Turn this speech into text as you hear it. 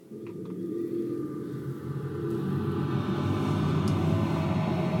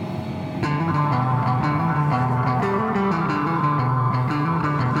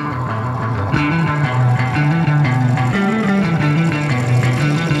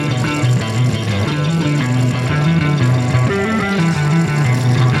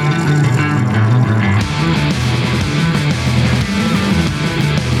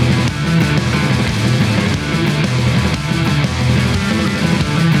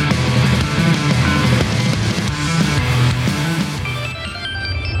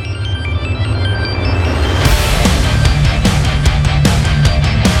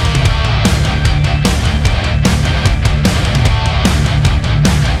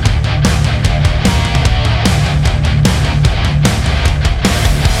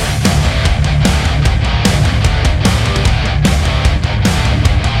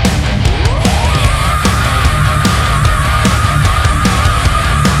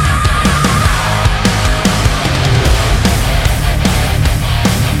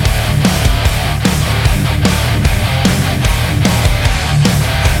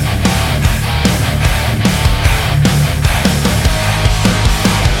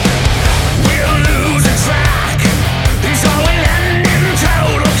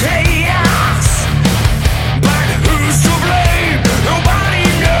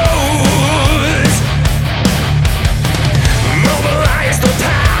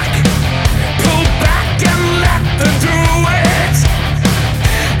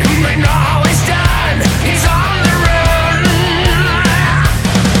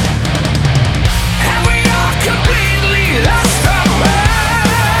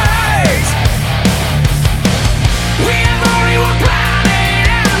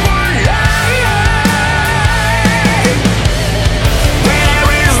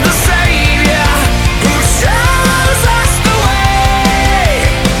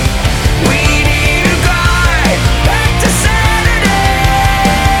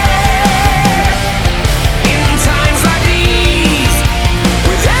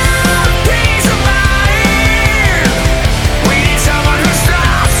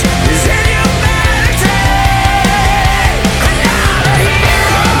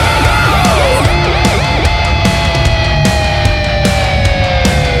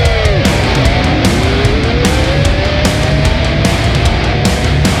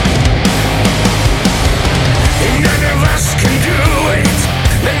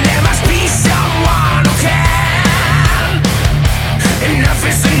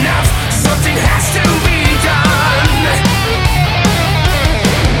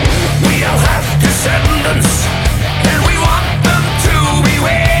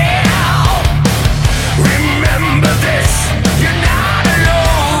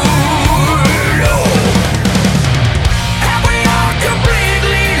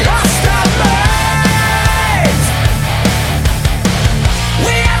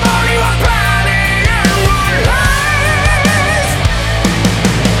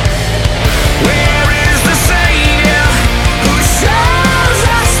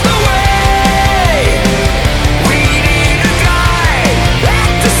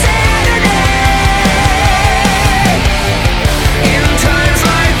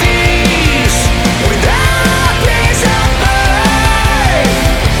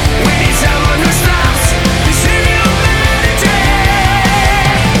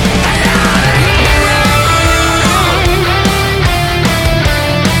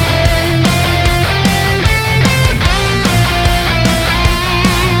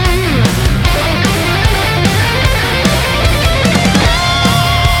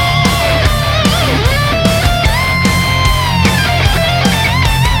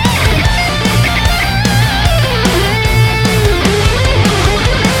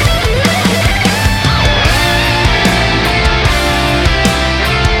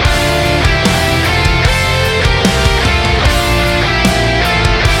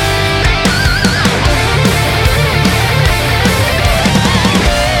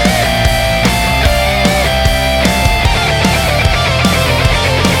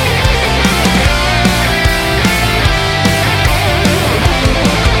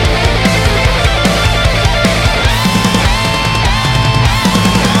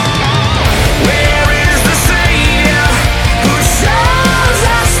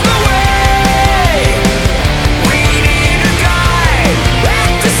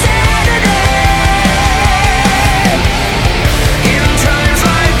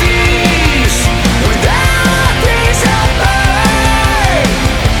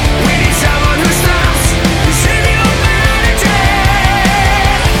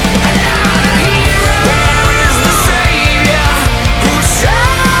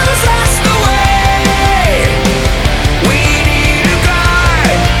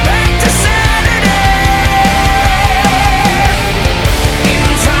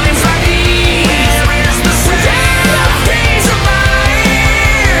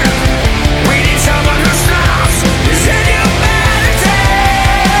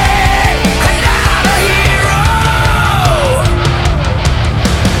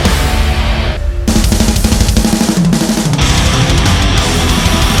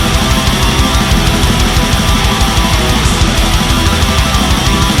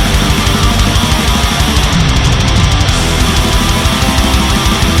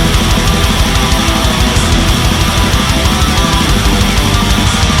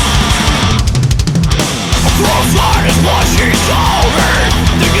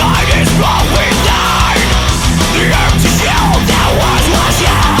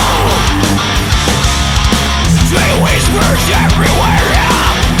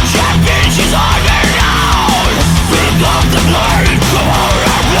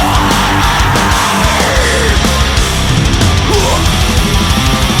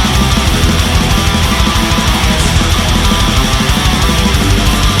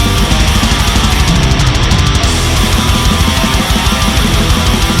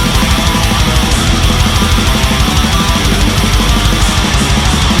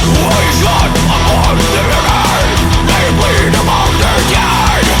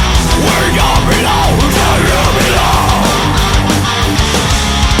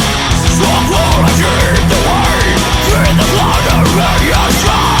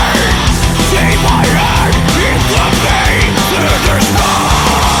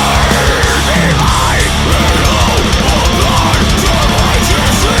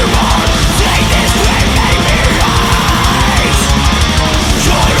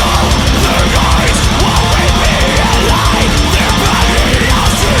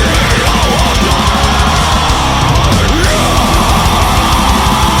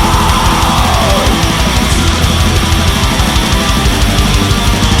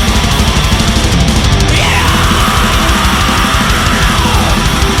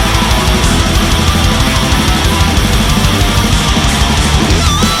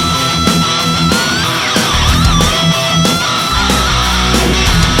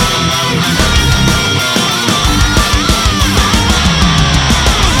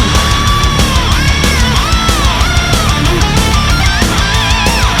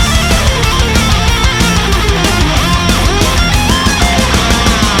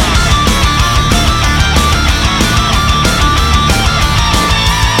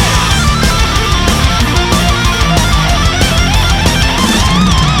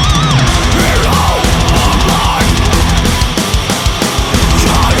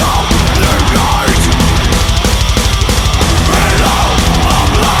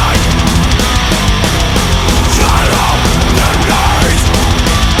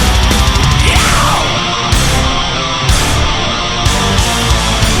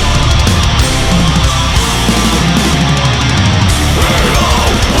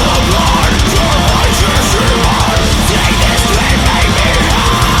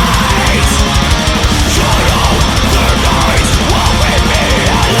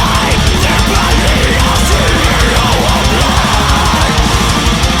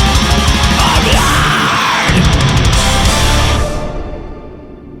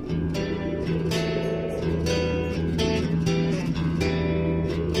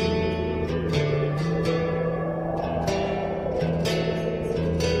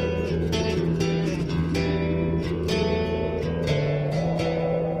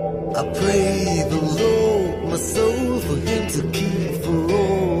I pray the Lord my soul for him to keep for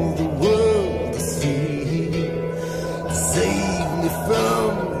all the world to see. To save me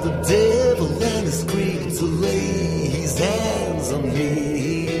from the devil and his creed, to lay his hands on me.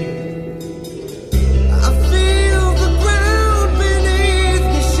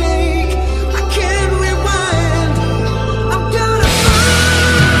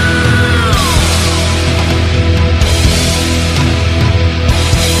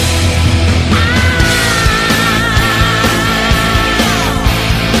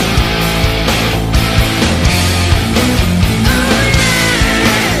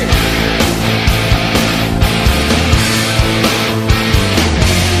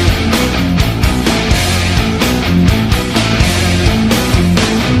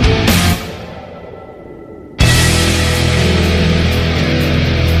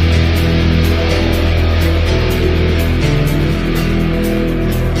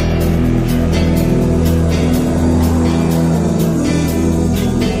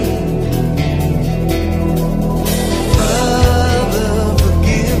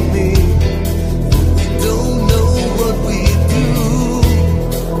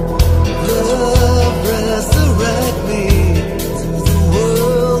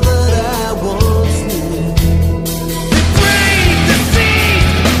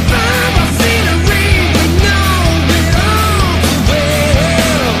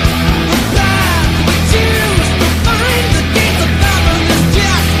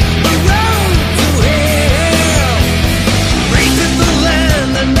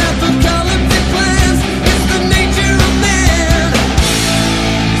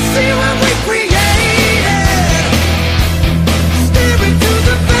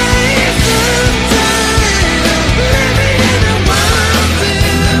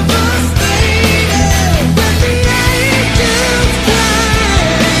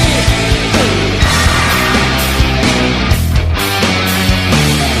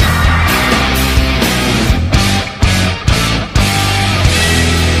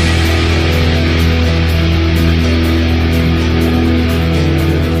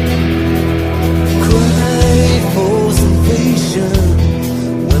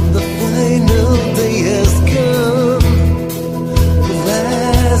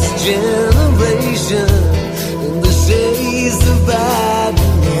 generation in the shades of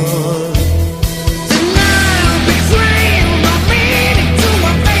Babylon. Denial, betrayal, no meaning to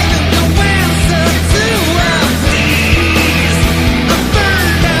our faith, no answer to our pleas. A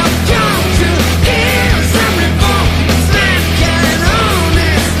burned out culture, here's some reform, it's mankind on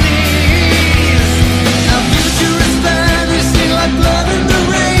its knees. Our future is vanishing like blood in the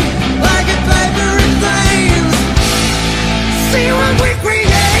rain, like a paper in flames. See what we created,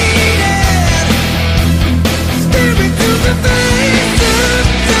 staring to the face of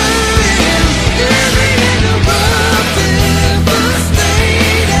time, living in a world devastated,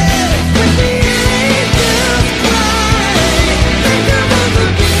 with the angels cry. Think of all the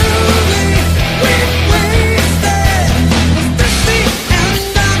beauty we've wasted. Was this the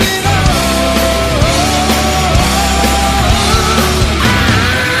end of it all?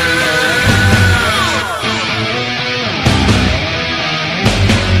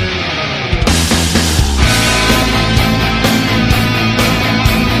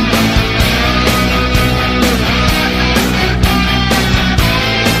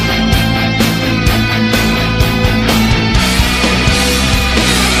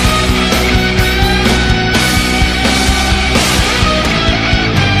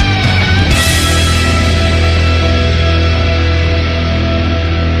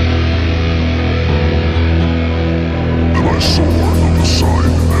 And I saw another sign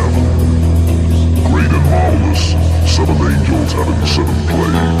in heaven, great and marvelous, 7 angels having 7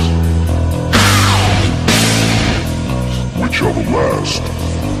 plagues, which are the last,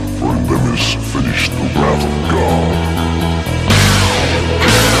 for in them is finished the wrath of God.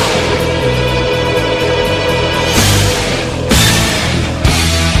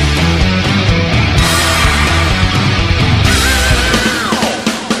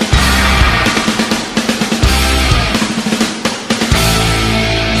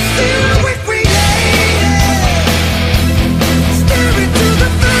 See what we created, staring to the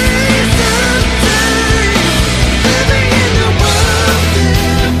face of time, living in a world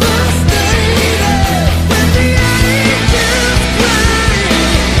devastated, with the angels cry.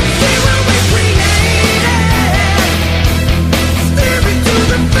 See what we created, staring to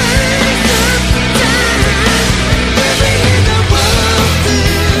the face of time, living in a world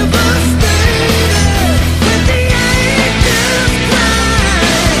devastated, with the angels cry.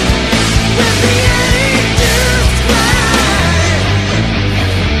 When the angels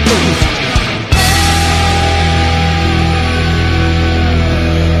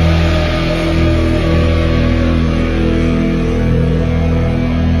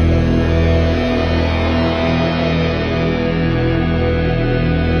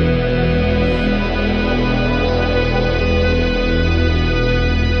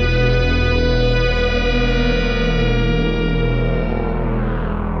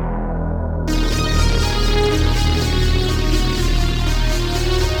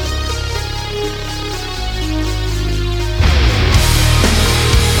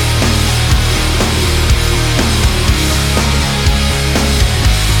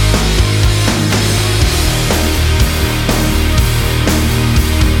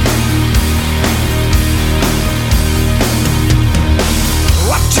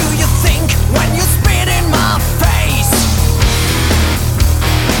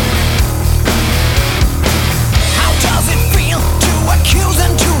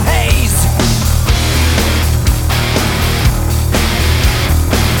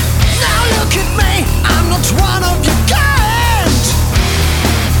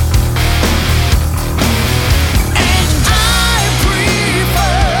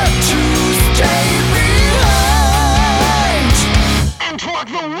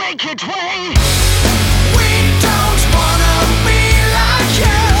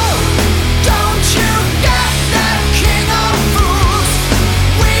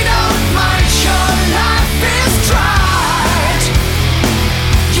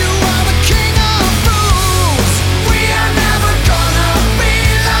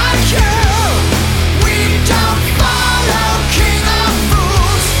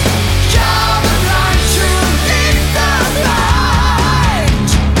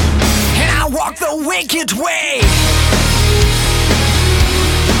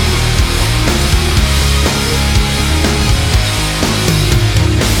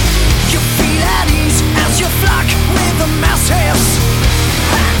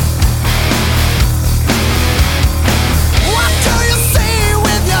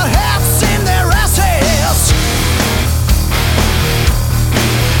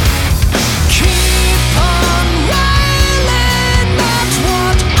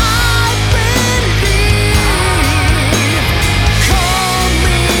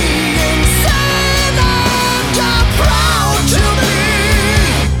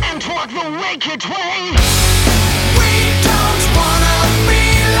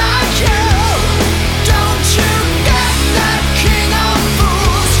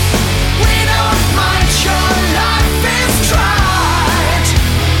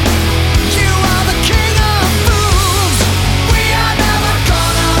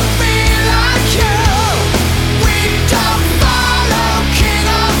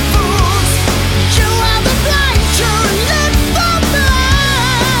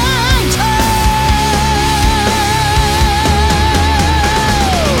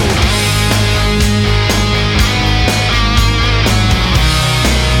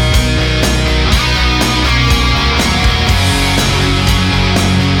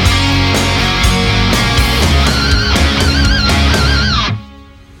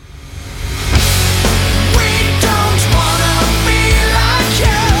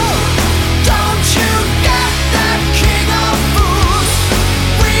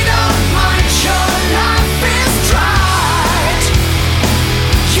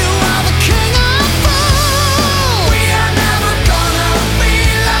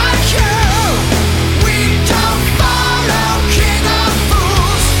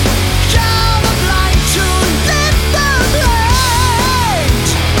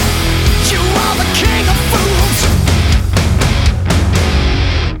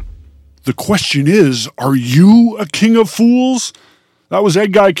The question is, are you a King of Fools? That was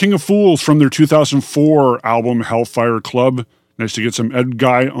Ed Guy, King of Fools, from their 2004 album Hellfire Club. Nice to get some Ed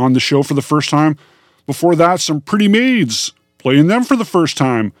Guy on the show for the first time. Before that, some Pretty Maids, playing them for the first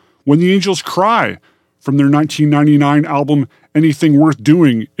time. When the Angels Cry, from their 1999 album Anything Worth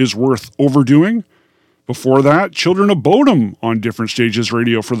Doing is Worth Overdoing. Before that, Children of Bodom on Different Stages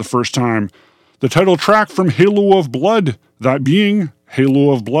Radio for the first time. The title track from Halo of Blood, that being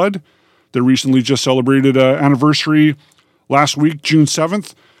Halo of Blood. They recently just celebrated an anniversary last week, June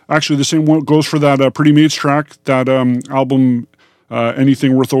 7th. Actually, the same one goes for that Pretty Maids track, that album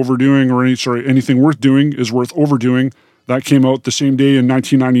Anything Worth Overdoing, or Anything Worth Doing is Worth Overdoing. That came out the same day in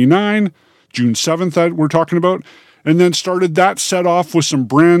 1999, June 7th that we're talking about. And then started that set off with some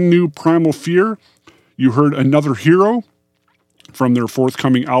brand new Primal Fear. You heard Another Hero from their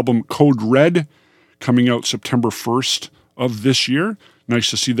forthcoming album Code Red, coming out September 1st of this year. Nice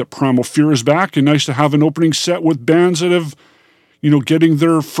to see that Primal Fear is back, and nice to have an opening set with bands that have, getting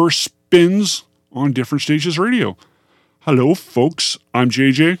their first spins on Different Stages Radio. Hello, folks. I'm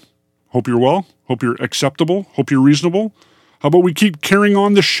JJ. Hope you're well. Hope you're acceptable. Hope you're reasonable. How about we keep carrying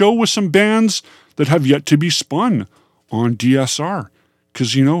on the show with some bands that have yet to be spun on DSR?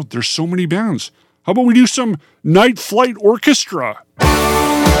 Because, there's so many bands. How about we do some Night Flight Orchestra?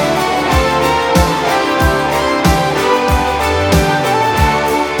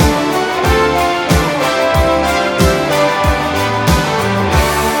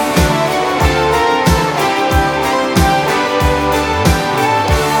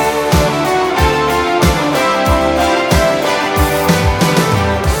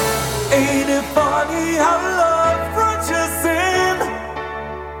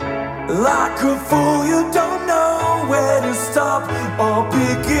 Like a fool, you don't know where to stop or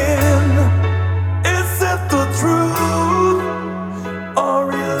begin. Is it the truth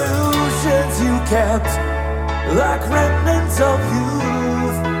or illusions you kept, like remnants of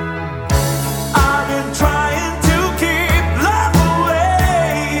youth? I've been trying to keep life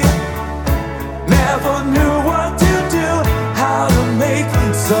away, never knew what to do, how to make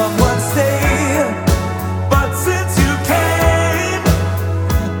someone stay. But since you came,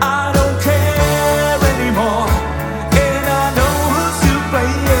 I don't care anymore, and I know who's to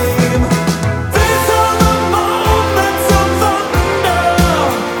blame. These are the moments of thunder,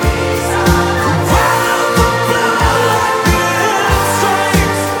 while the blood is straight.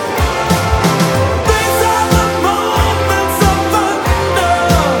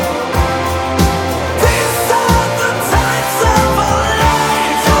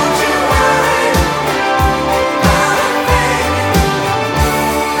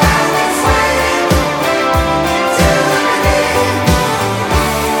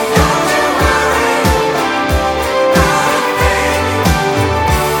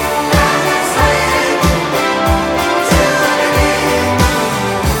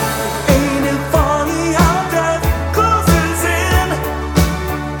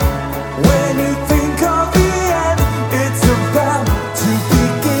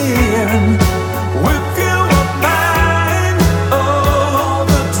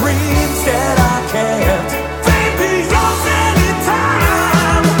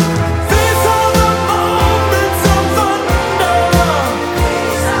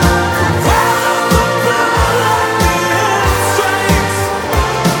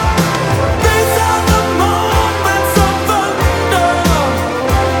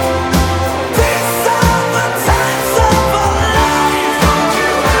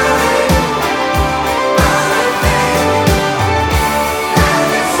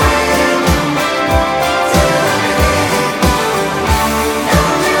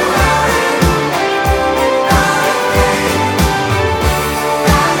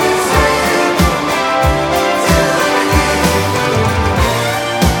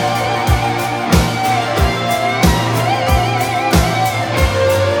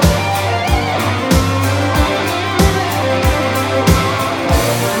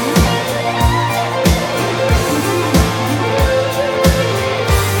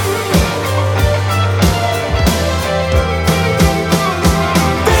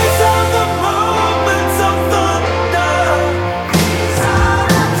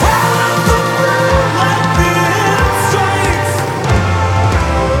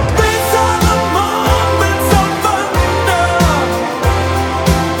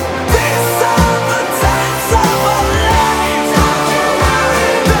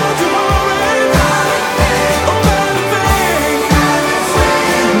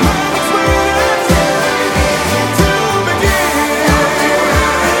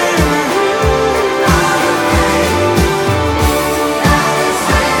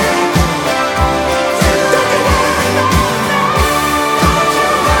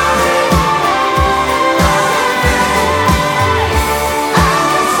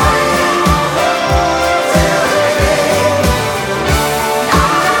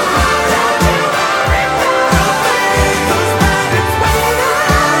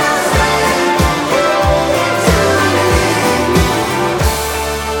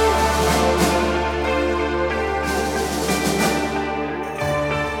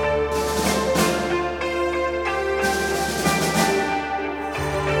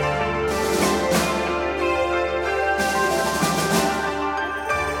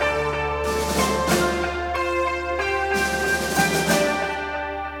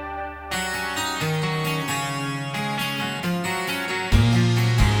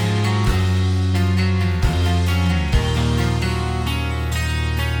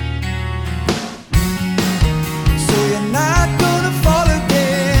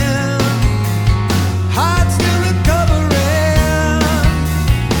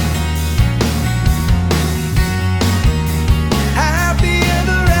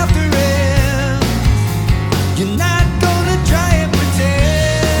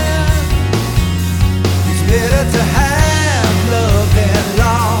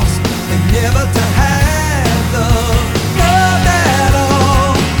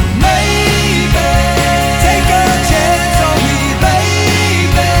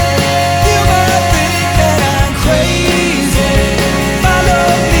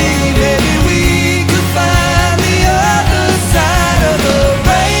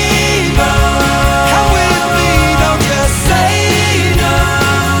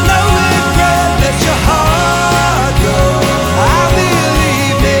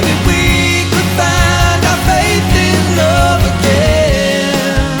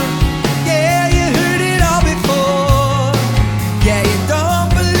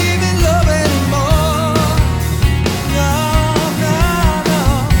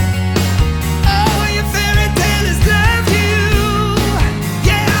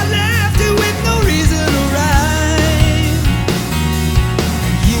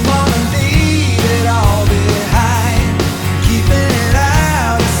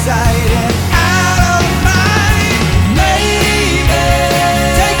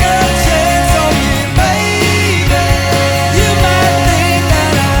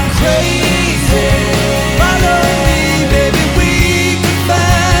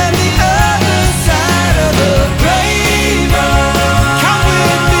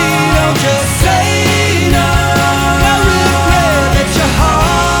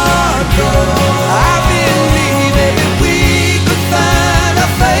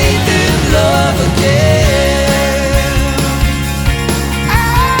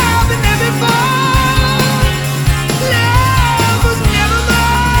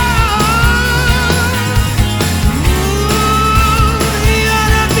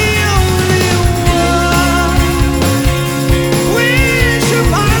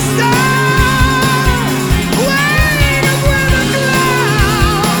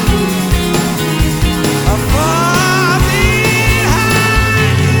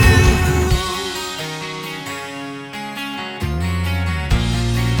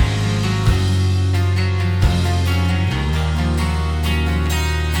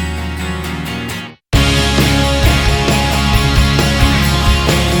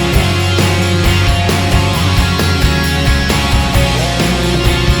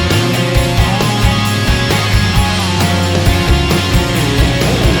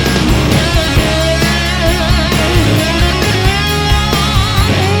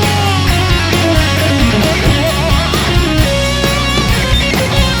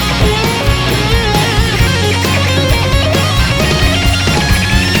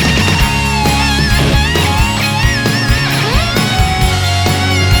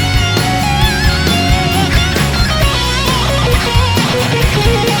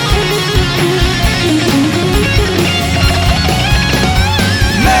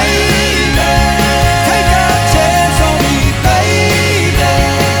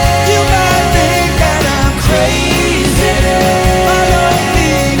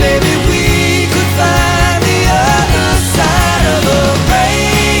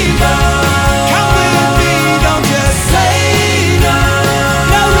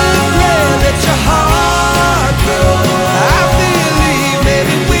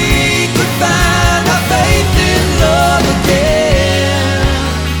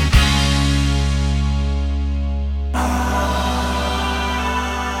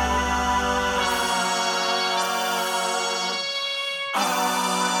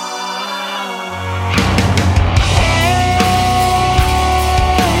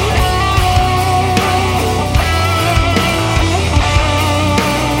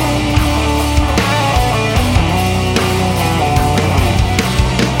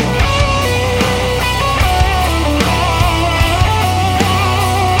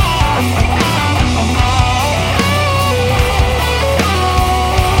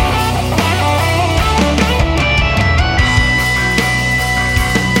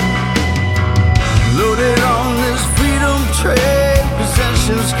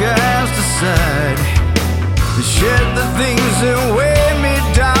 was cast aside to shed the things that weighed me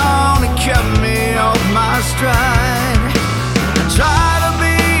down and kept me off my stride. I try to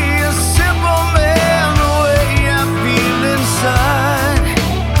be a simple man the way I feel inside,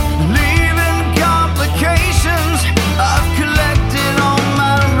 leaving complications I've collected on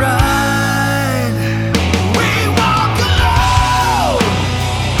my ride. We walk alone,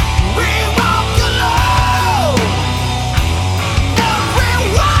 we walk alone. Every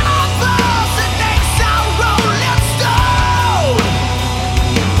one of us that makes our rolling stone.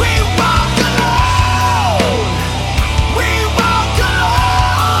 We walk alone, we walk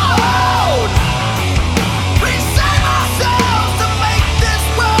alone. We save ourselves to make this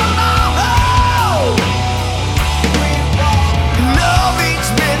world our home. Love each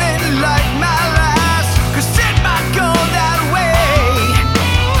minute like my last, 'cause it might go that way.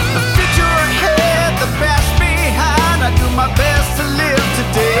 The future ahead, the past behind. I do my best to live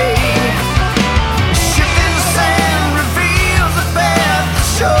today. Shifting sand reveals a path that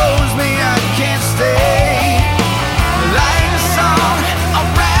shows me I can't stay. Like a song, I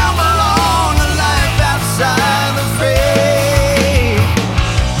ramble on a life outside the fate.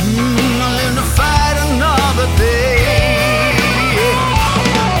 I live to fight another day.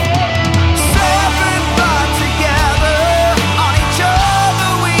 Separate but together, on each other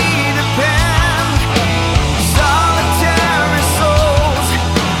we depend. Solitary souls,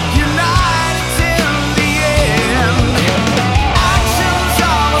 united till the end. Actions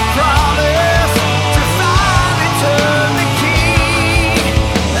are a promise to finally turn the key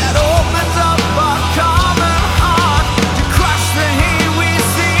that opens up our common heart to crush the hate we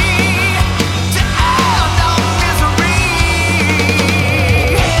see, to end our misery.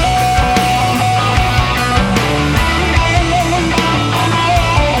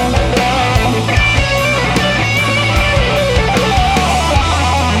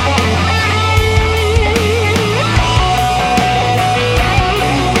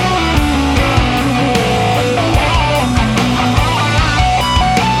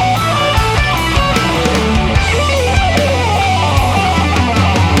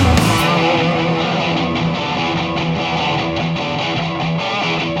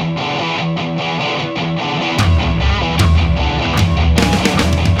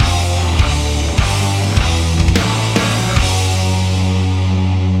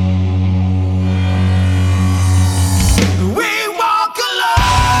 We walk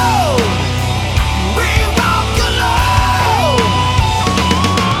alone, we walk alone.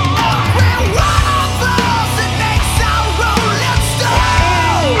 Every one of us that makes our rolling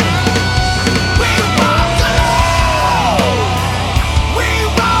stone. We walk alone, we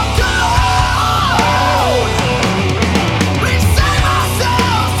walk alone. We save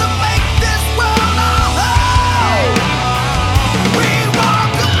ourselves to make this world our home. We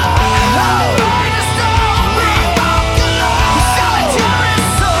walk alone, we walk alone. Solitary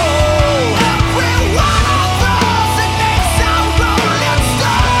soul, every one of us that makes our rolling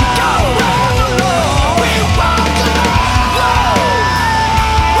stone. Go round alone. We walk alone,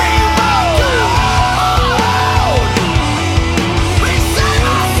 we walk alone. We save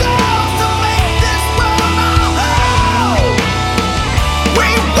ourselves to make this world our home. We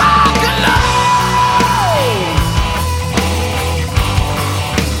walk alone.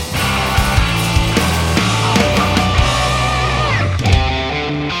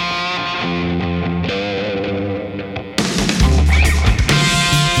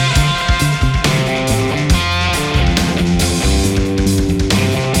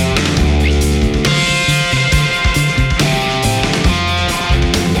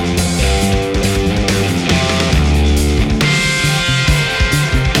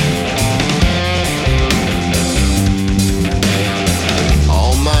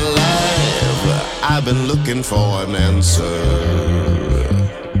 All my life, I've been looking for an answer.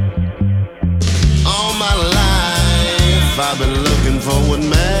 All my life, I've been looking for what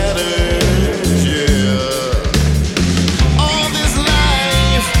matters. Yeah. All this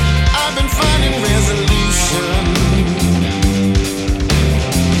life, I've been finding resolution.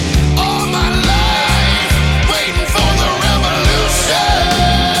 All my life, waiting for the revolution.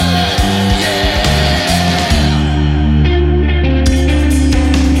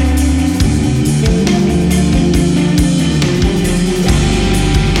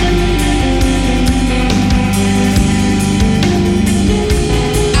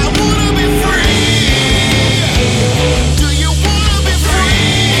 I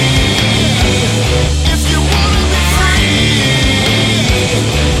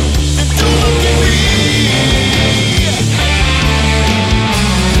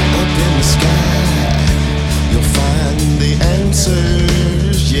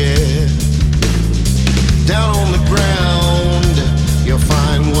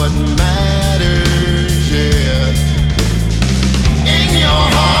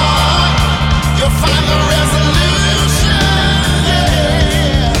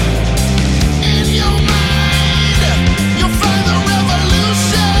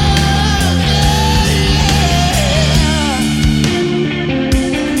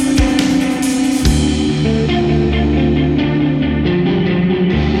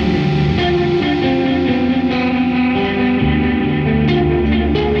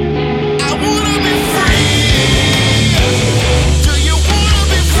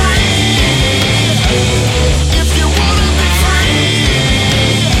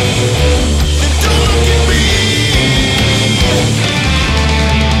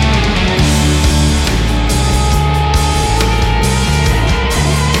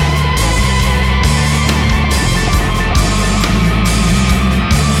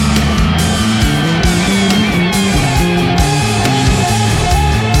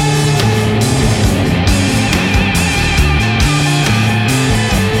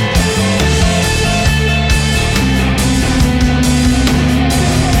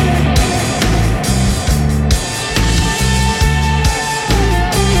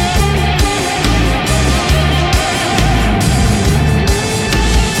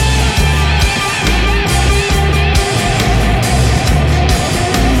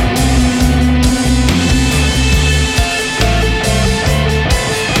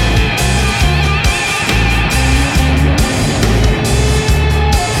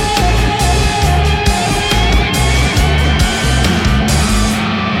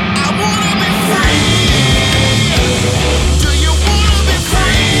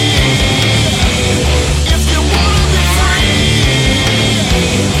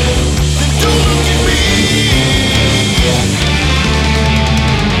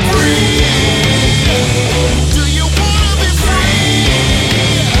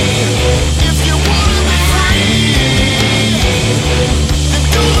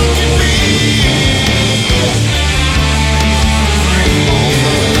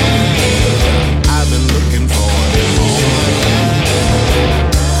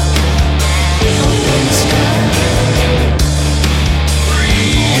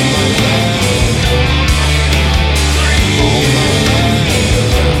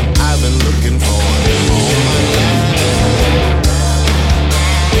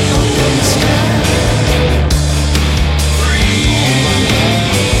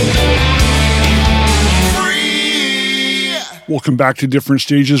Welcome back to Different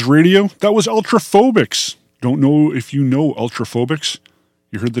Stages Radio. That was Ultraphobics. Don't know if you know Ultraphobics.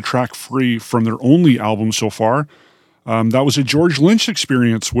 You heard the track Free from their only album so far. That was a George Lynch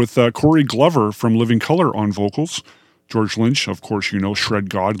experience with Corey Glover from Living Colour on vocals. George Lynch, of course, you know, Shred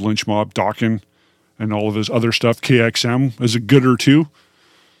God, Lynch Mob, Dokken, and all of his other stuff. KXM is a good or two.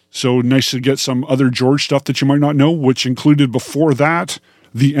 So nice to get some other George stuff that you might not know, which included before that,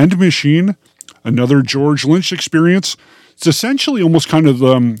 The End Machine, another George Lynch experience. It's essentially almost kind of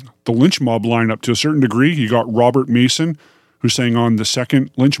the Lynch Mob lineup to a certain degree. You got Robert Mason, who sang on the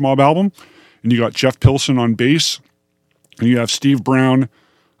second Lynch Mob album, and you got Jeff Pilson on bass, and you have Steve Brown,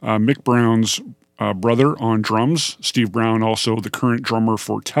 Mick Brown's brother on drums. Steve Brown, also the current drummer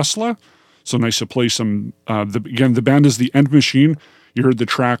for Tesla. So nice to play some. Again, the band is The End Machine. You heard the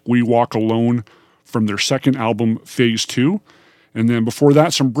track We Walk Alone from their second album, Phase 2. And then before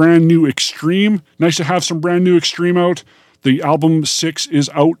that, some brand new Extreme. Nice to have some brand new Extreme out. The album 6 is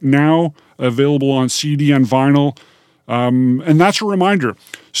out now, available on CD and vinyl. And that's a reminder.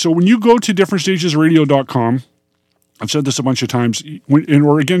 So when you go to differentstagesradio.com, I've said this a bunch of times,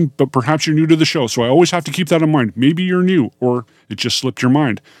 but perhaps you're new to the show, so I always have to keep that in mind. Maybe you're new, or it just slipped your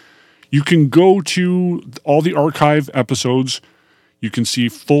mind. You can go to all the archive episodes. You can see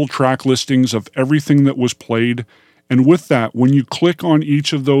full track listings of everything that was played. And with that, when you click on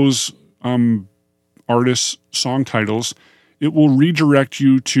each of those artists' song titles, it will redirect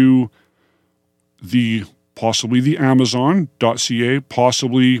you to possibly the Amazon.ca,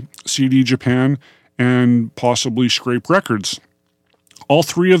 possibly CD Japan, and possibly Scrape Records. All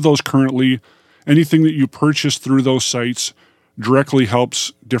three of those currently, anything that you purchase through those sites directly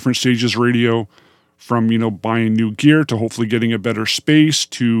helps Different Stages Radio, from, buying new gear to hopefully getting a better space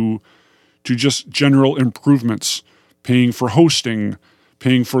to just general improvements, paying for hosting,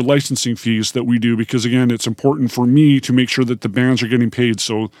 paying for licensing fees that we do, because again, it's important for me to make sure that the bands are getting paid.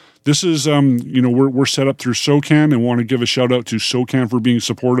 So this is, we're set up through SOCAN, and want to give a shout out to SOCAN for being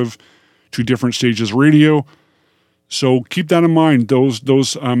supportive to Different Stages Radio. So keep that in mind. Those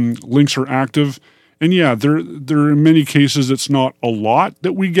links are active. And yeah, there in many cases, it's not a lot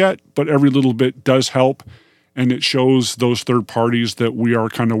that we get, but every little bit does help. And it shows those third parties that we are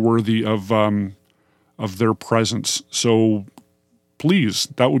kind of worthy of their presence. So please,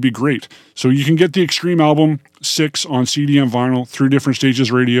 that would be great. So you can get the Extreme album 6 on CD and vinyl through Different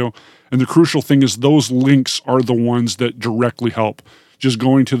Stages Radio. And the crucial thing is those links are the ones that directly help. Just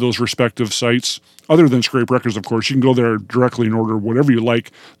going to those respective sites, other than Scrape Records, of course, you can go there directly and order whatever you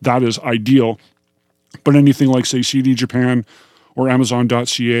like. That is ideal. But anything like, say, CD Japan or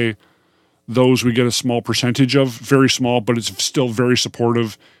Amazon.ca, those we get a small percentage of, very small, but it's still very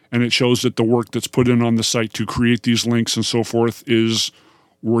supportive. And it shows that the work that's put in on the site to create these links and so forth is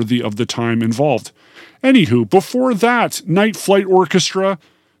worthy of the time involved. Anywho, before that, Night Flight Orchestra.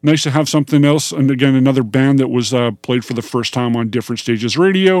 Nice to have something else. And again, another band that was played for the first time on Different Stages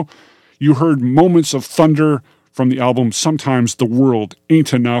Radio. You heard Moments of Thunder from the album Sometimes the World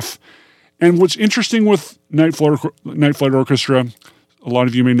Ain't Enough. And what's interesting with Night Flight Orchestra, a lot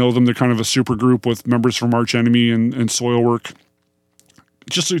of you may know them. They're kind of a super group with members from Arch Enemy and Soilwork.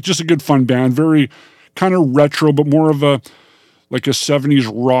 Just a good fun band. Very kind of retro, but more of a 70s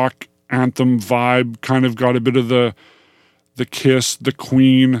rock anthem vibe. Kind of got a bit of the Kiss, the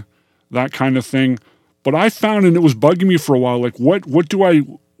Queen, that kind of thing. But I found, and it was bugging me for a while, like what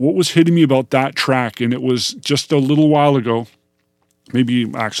was hitting me about that track? And it was just a little while ago, maybe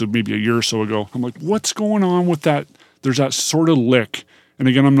a year or so ago. I'm like, what's going on with that? There's that sort of lick. And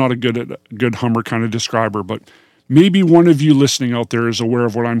again, I'm not a good Hummer kind of describer, but maybe one of you listening out there is aware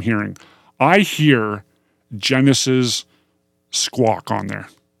of what I'm hearing. I hear Genesis squawk on there.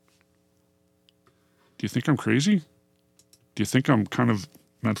 Do you think I'm crazy? Do you think I'm kind of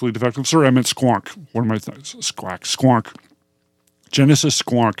mentally defective? Sorry, I meant squonk. What am I? Squonk. Genesis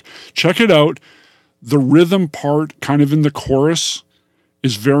squonk. Check it out. The rhythm part, kind of in the chorus,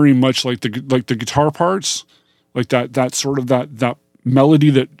 is very much like the guitar parts, like that sort of that melody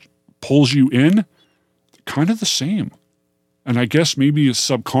that pulls you in. Kind of the same. And I guess maybe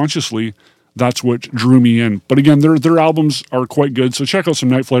subconsciously that's what drew me in. But again, their albums are quite good. So check out some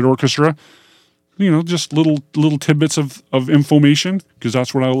Night Flight Orchestra. Just little tidbits of information, because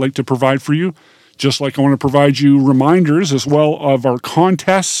that's what I like to provide for you. Just like I want to provide you reminders as well of our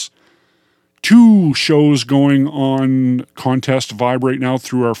contests. 2 shows going on contest vibe right now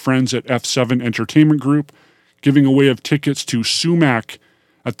through our friends at F7 Entertainment Group, giving away of tickets to Sumac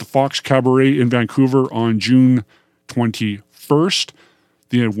at the Fox Cabaret in Vancouver on June 21st.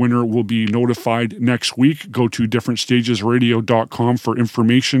 The winner will be notified next week. Go to differentstagesradio.com for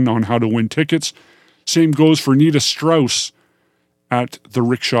information on how to win tickets. Same goes for Nita Strauss at the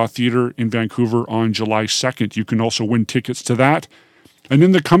Rickshaw Theatre in Vancouver on July 2nd. You can also win tickets to that. And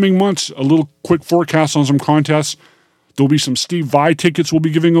in the coming months, a little quick forecast on some contests. There'll be some Steve Vai tickets we'll be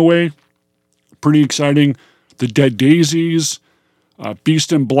giving away. Pretty exciting. The Dead Daisies,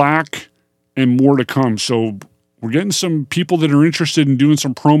 Beast in Black, and more to come. So we're getting some people that are interested in doing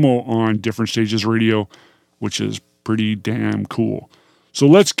some promo on Different Stages Radio, which is pretty damn cool. So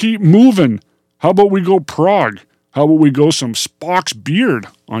let's keep moving. How about we go prog? How about we go some Spock's Beard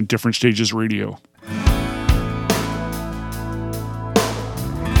on Different Stages Radio?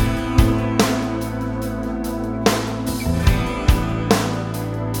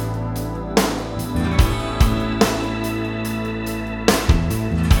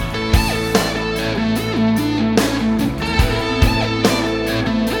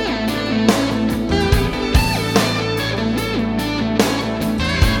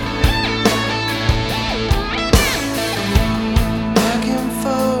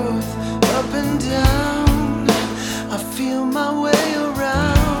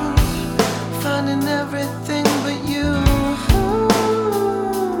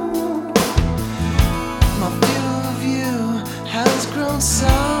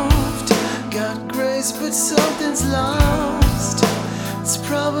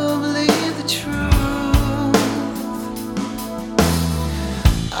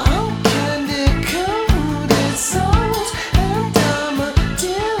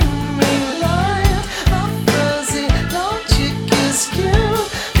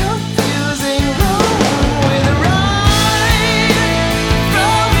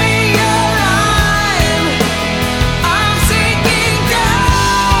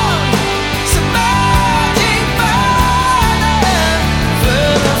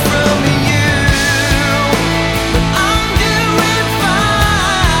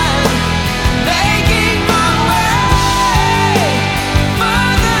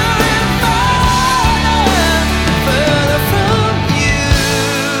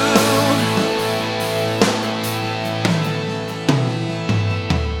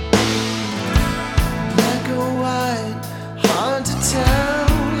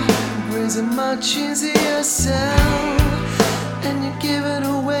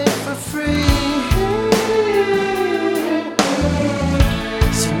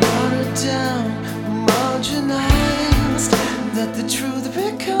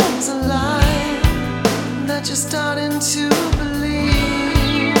 You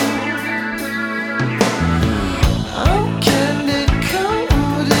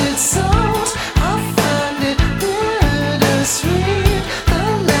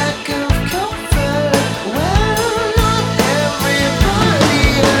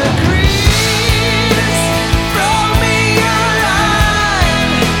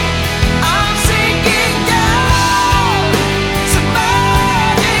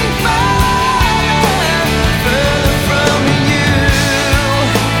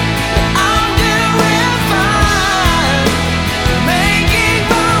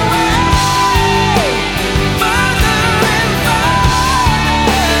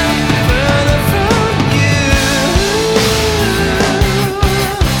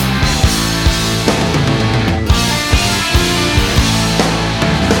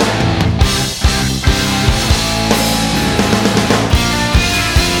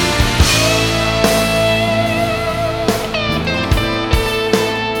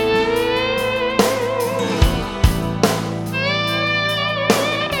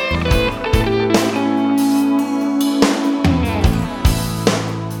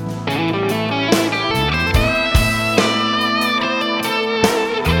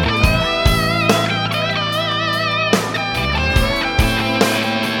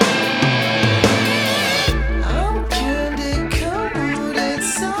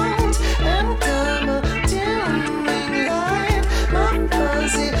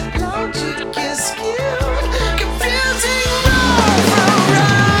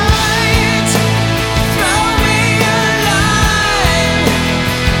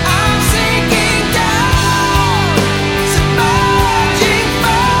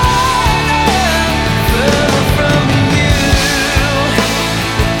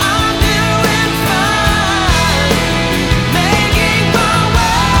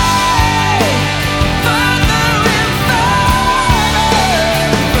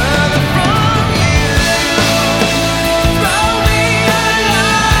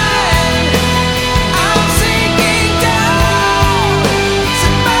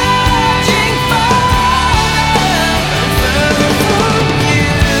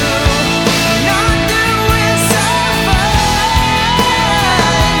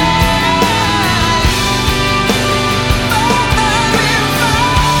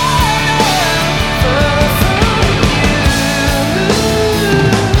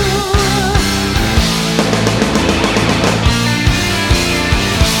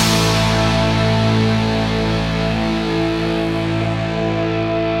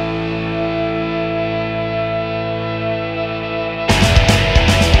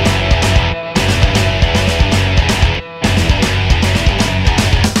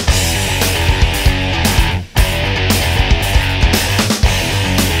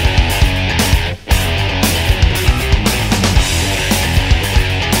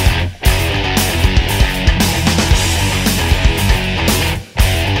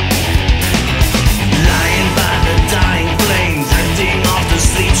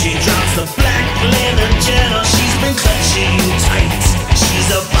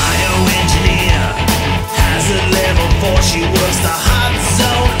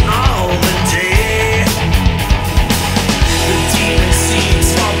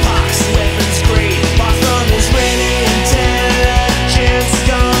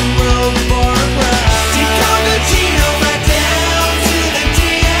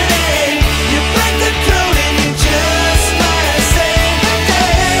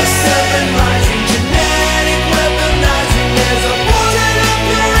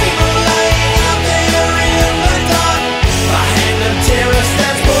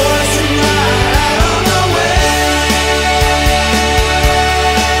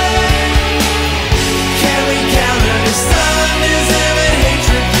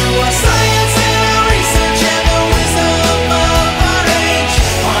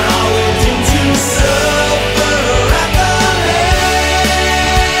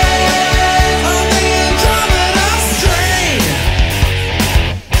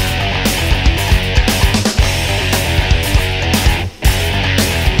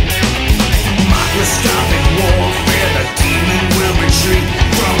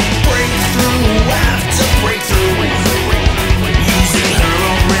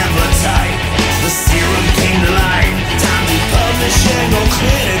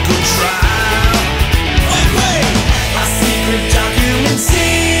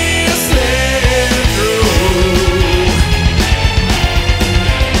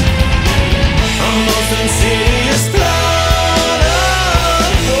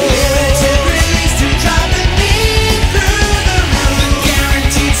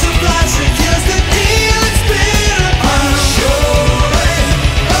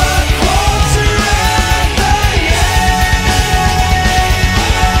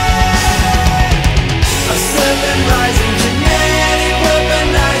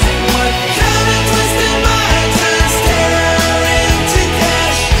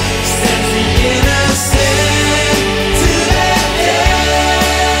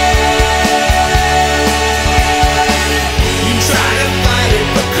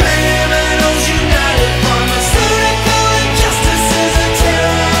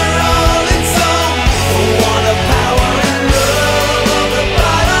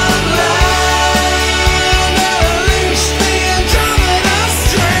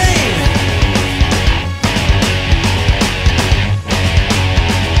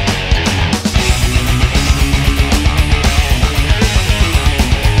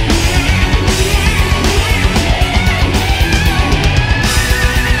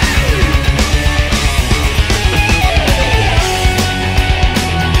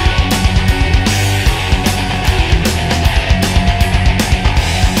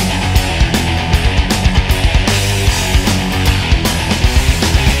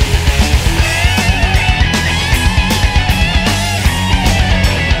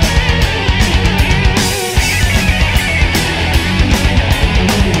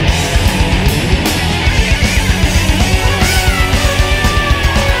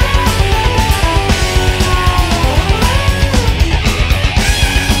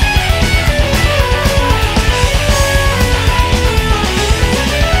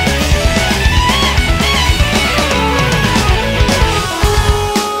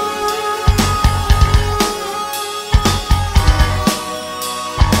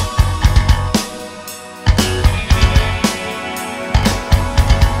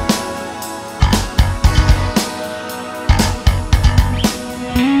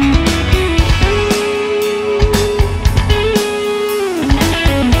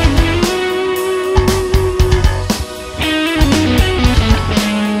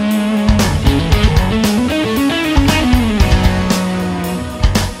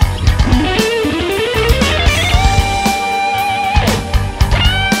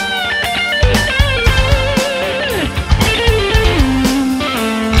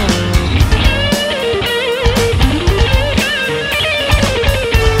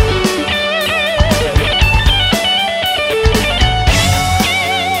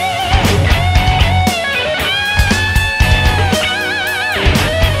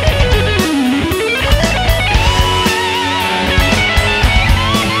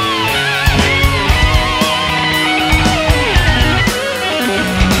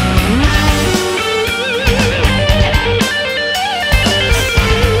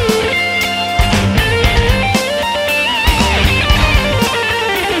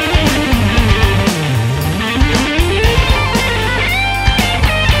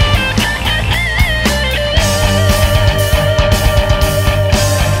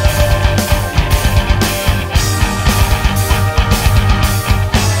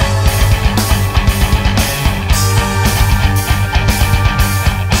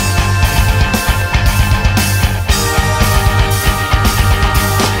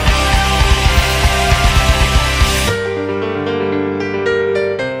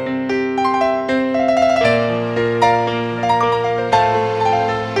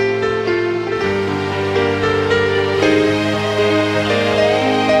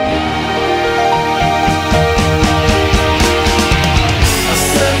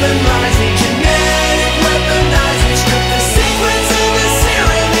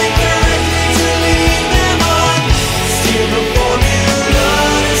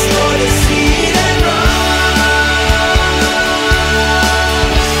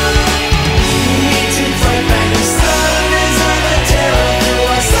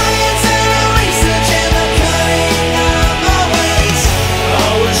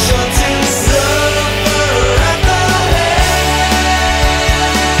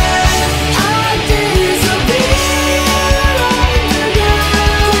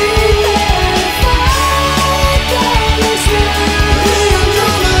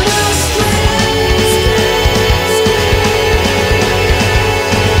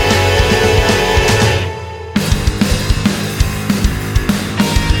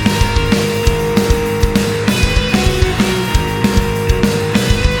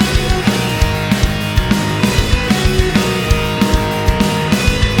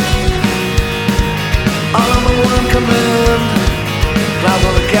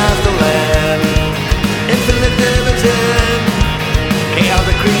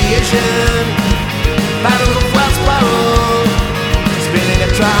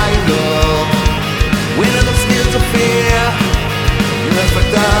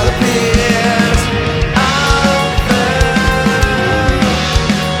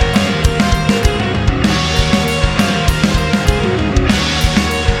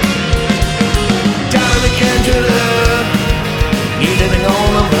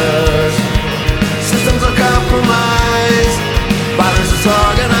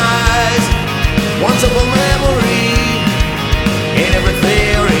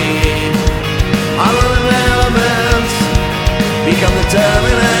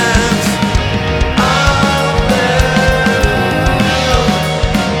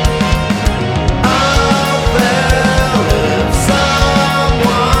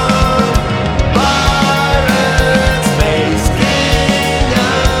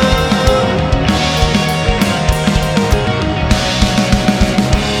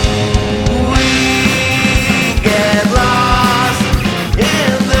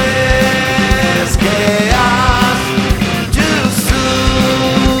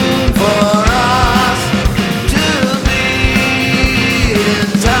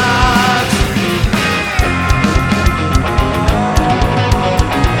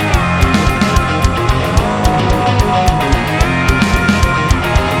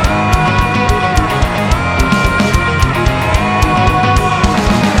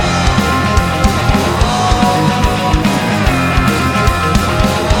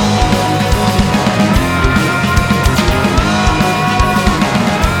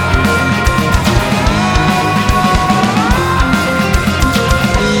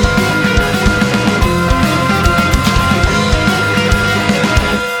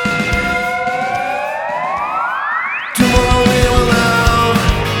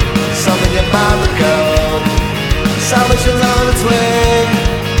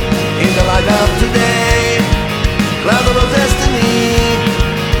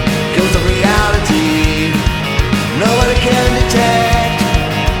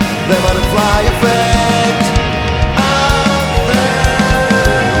butterfly effect.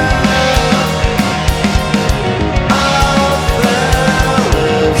 Out there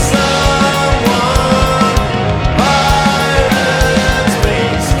lives someone, pirate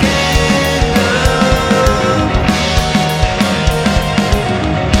space kingdom.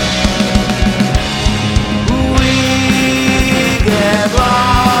 We get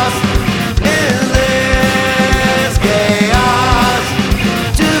lost in this chaos.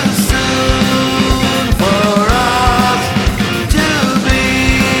 Too soon for us to be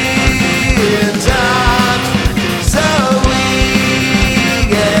in touch. So we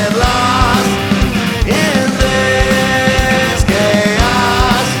get lost in this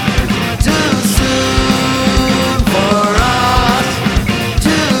chaos. Too soon for us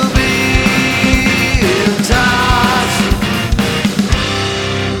to be in touch.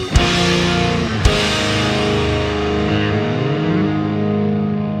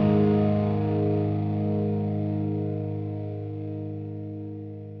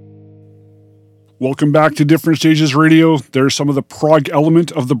 Welcome back to Different Stages Radio. There's some of the prog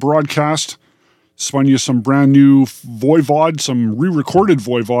element of the broadcast. Spun you some brand new Voivod, some re-recorded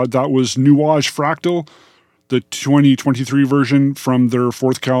Voivod. That was Nuage Fractal, the 2023 version from their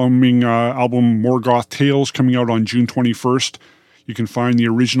forthcoming album Morgoth Tales, coming out on June 21st. You can find the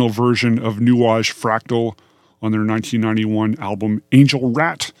original version of Nuage Fractal on their 1991 album Angel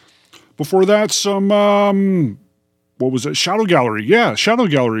Rat. Before that, some what was it? Shadow Gallery. Yeah, Shadow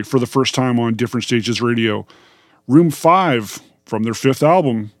Gallery for the first time on Different Stages Radio. Room 5 from their 5th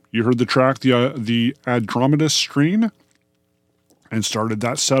album. You heard the track, the Andromeda Strain, and started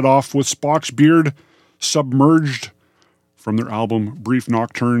that set off with Spock's Beard, Submerged, from their album Brief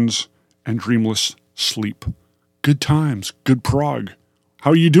Nocturnes and Dreamless Sleep. Good times, good prog.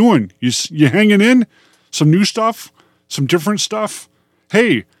 How you doing? You hanging in? Some new stuff? Some different stuff?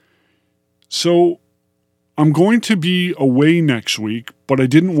 Hey, so I'm going to be away next week, but I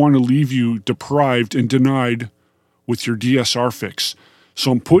didn't want to leave you deprived and denied with your DSR fix.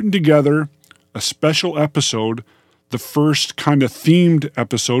 So I'm putting together a special episode, the first kind of themed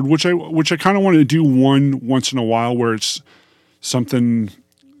episode, which I kind of want to do once in a while, where it's something,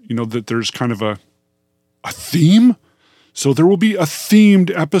 that there's kind of a theme. So there will be a themed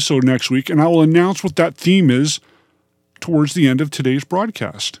episode next week, and I will announce what that theme is towards the end of today's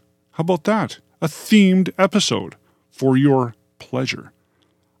broadcast. How about that? A themed episode for your pleasure.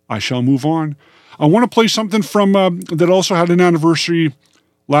 I shall move on. I want to play something from that also had an anniversary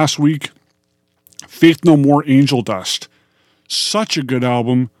last week. Faith No More, Angel Dust. Such a good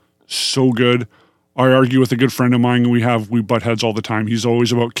album. So good. I argue with a good friend of mine, and we butt heads all the time. He's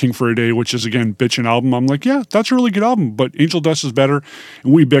always about King for a Day, which is, again, bitchin' album. I'm like, yeah, that's a really good album, but Angel Dust is better.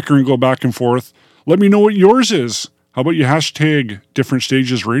 And we bicker and go back and forth. Let me know what yours is. How about you hashtag Different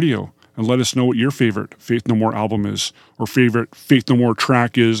Stages Radio and let us know what your favorite Faith No More album is, or favorite Faith No More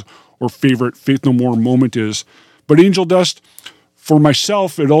track is, or favorite Faith No More moment is. But Angel Dust, for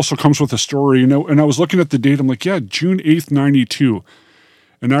myself, it also comes with a story. And I was looking at the date. I'm like, yeah, June 8th, 92.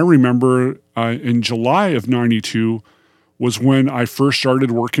 And I remember in July of 92 was when I first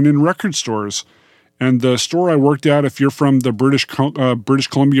started working in record stores. And the store I worked at, if you're from the British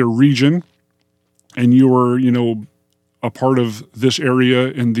Columbia region and you were, a part of this area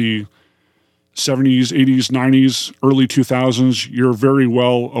in the 70s, 80s, 90s, early 2000s, you're very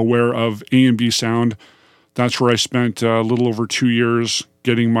well aware of A&B Sound. That's where I spent a little over 2 years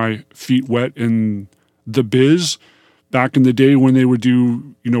getting my feet wet in the biz. Back in the day when they would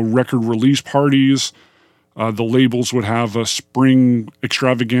do, record release parties, the labels would have a spring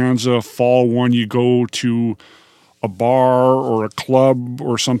extravaganza, fall one, you go to a bar or a club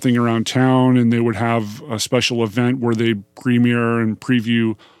or something around town, and they would have a special event where they premiere and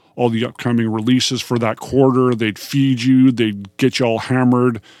preview all the upcoming releases for that quarter. They'd feed you, they'd get you all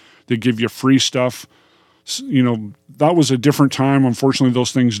hammered, they'd give you free stuff. That was a different time. Unfortunately,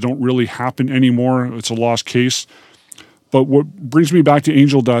 those things don't really happen anymore. It's a lost case. But what brings me back to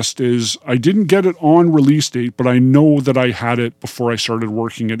Angel Dust is I didn't get it on release date, but I know that I had it before I started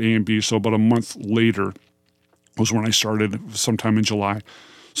working at A&B. So about a month later was when I started, sometime in July.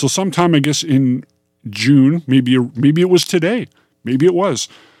 So sometime, I guess, in June, maybe it was today. Maybe it was.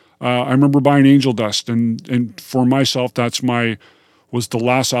 I remember buying Angel Dust, and for myself, was the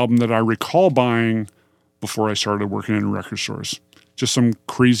last album that I recall buying before I started working in record stores. Just some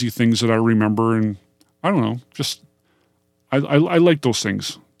crazy things that I remember, and I don't know, just I like those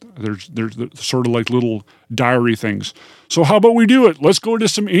things. They're sort of like little diary things. So how about we do it? Let's go to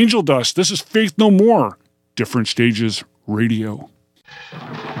some Angel Dust. This is Faith No More, Different Stages Radio.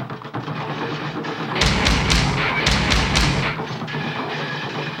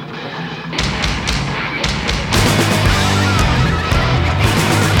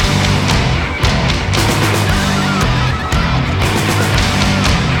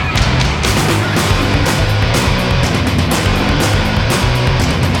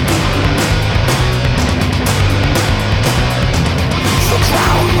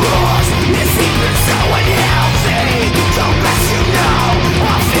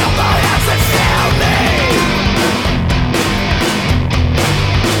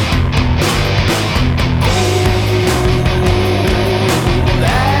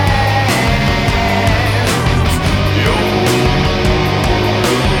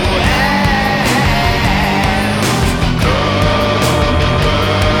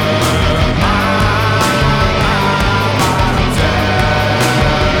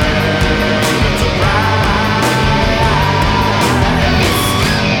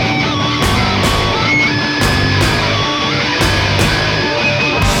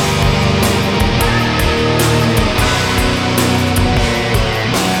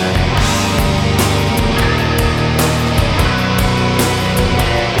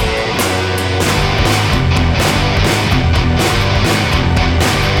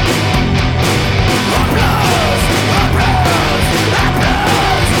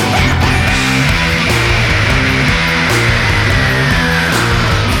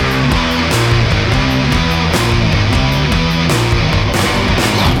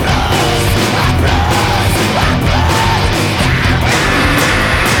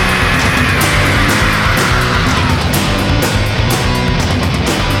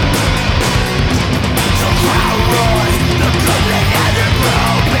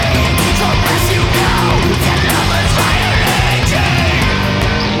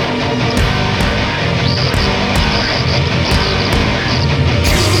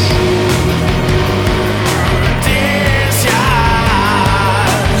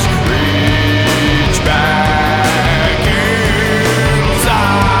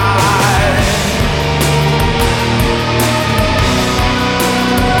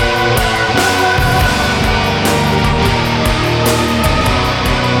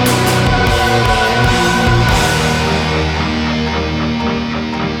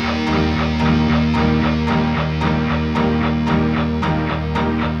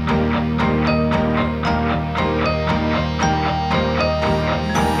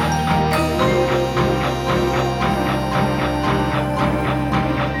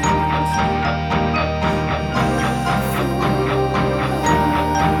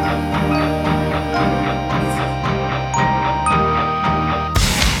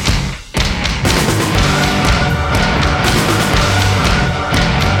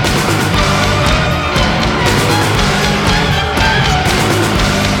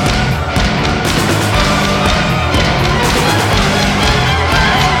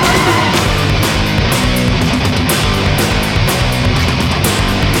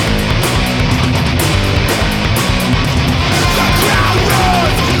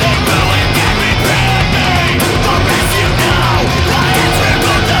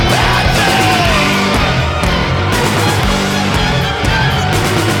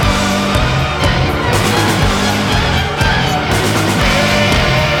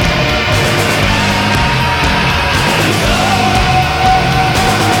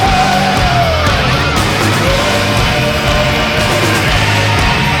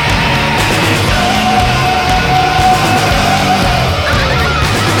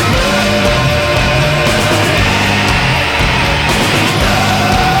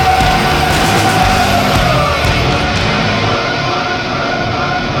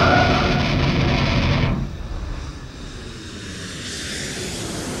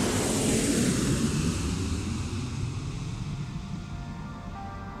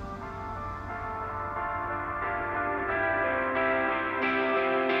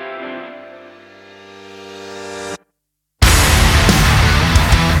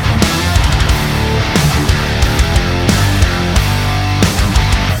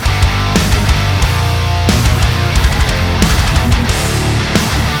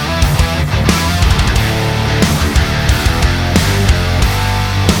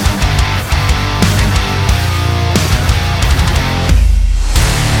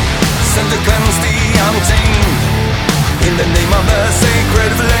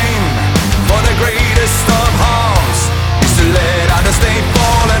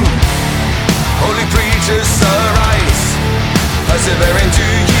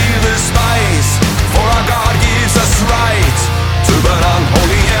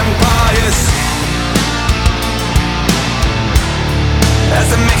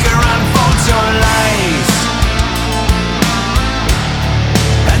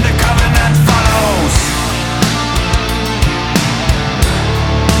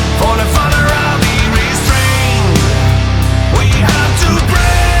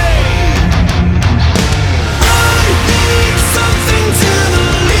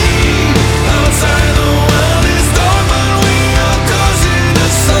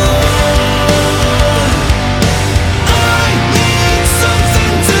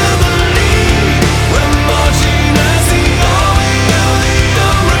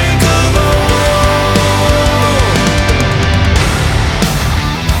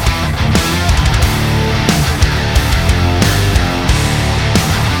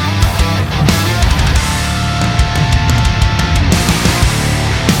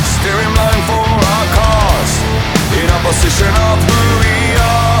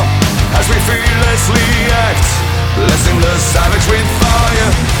 fearlessly act, blessing the savage with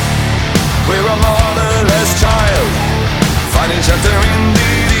fire. We're a motherless child, finding shelter in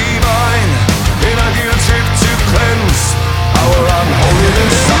the divine, in a guilt trip to cleanse our unholy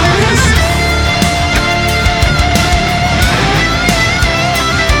desires.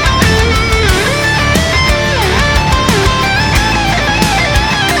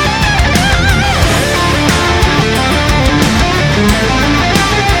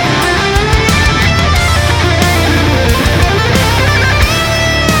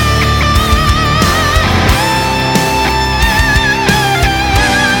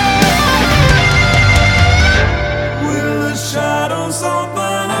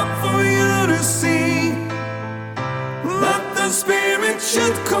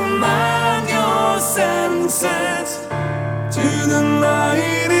 Should command your senses. To the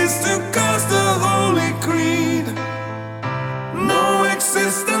light is to cast the holy creed. No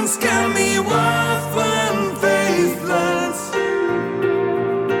existence can be worth when faithless.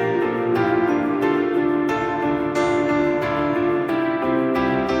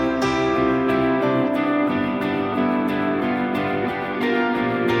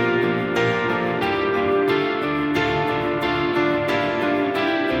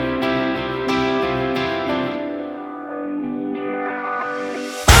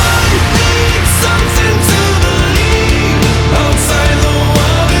 Something to believe. Outside the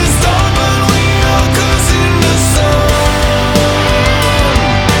world is dark, but we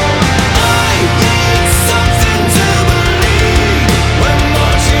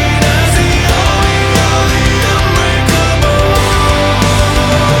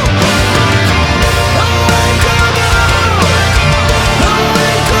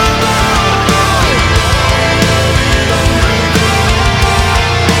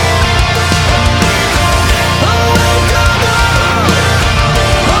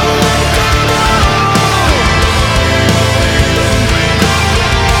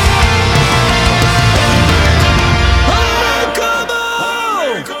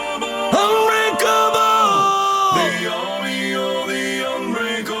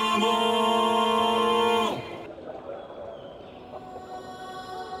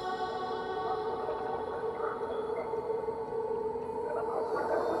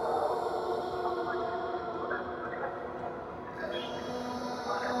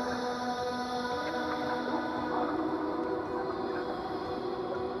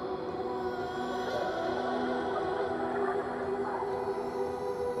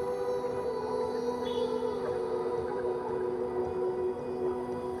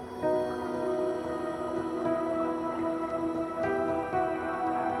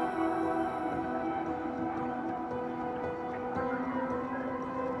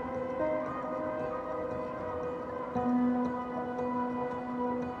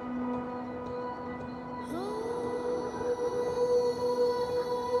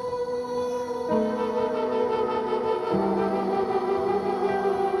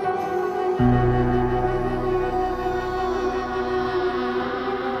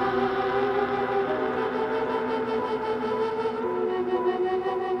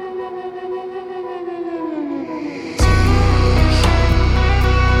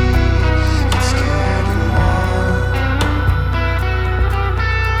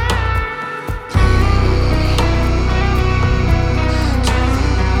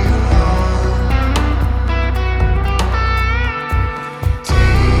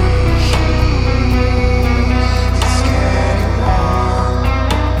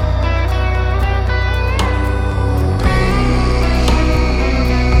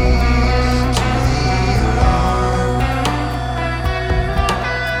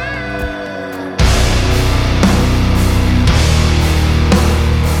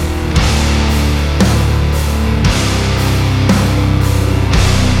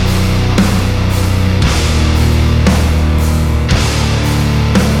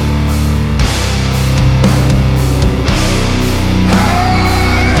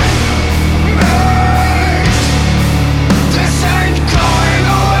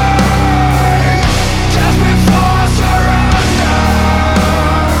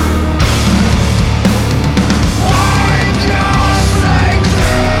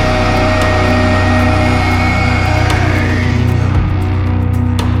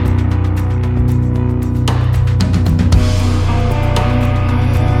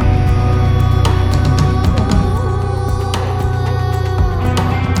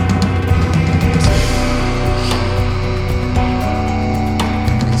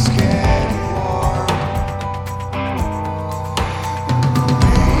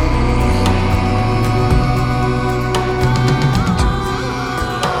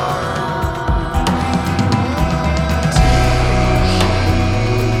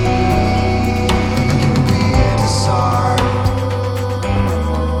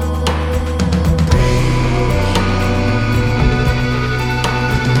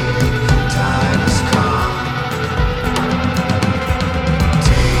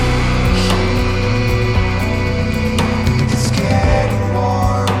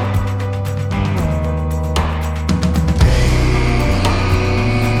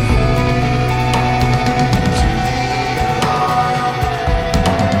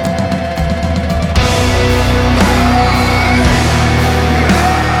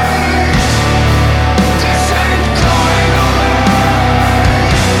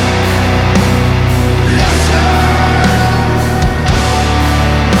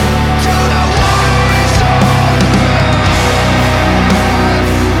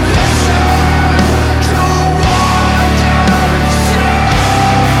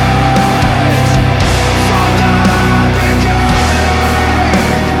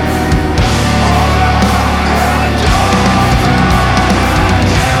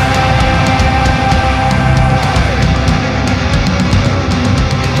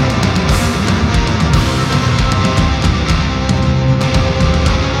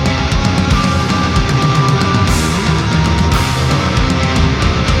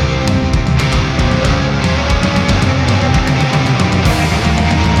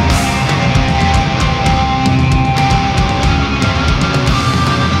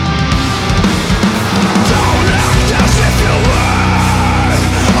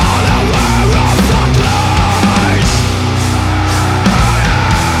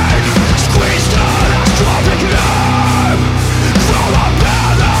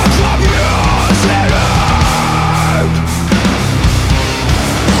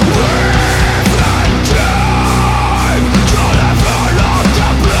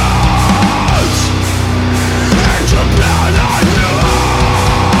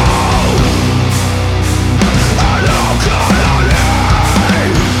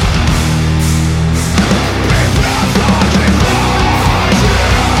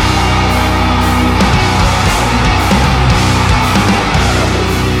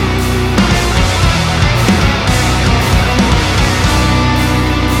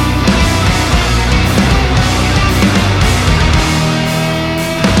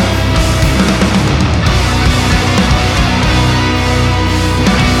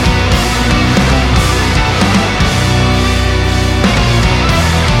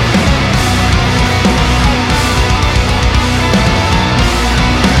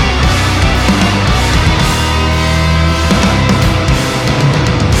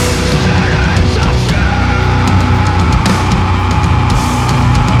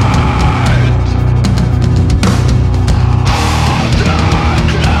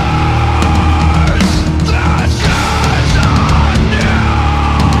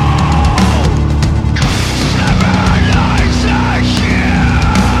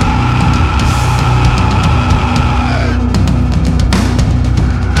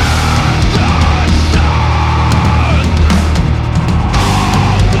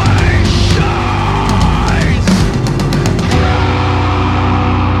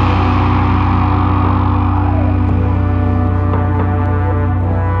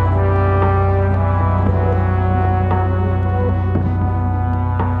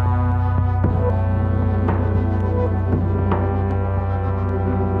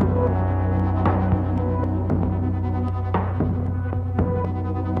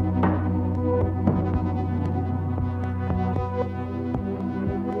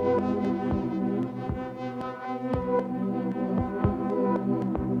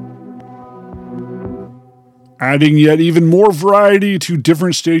Adding yet even more variety to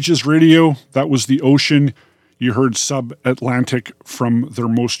Different Stages Radio. That was The Ocean. You heard Sub-Atlantic from their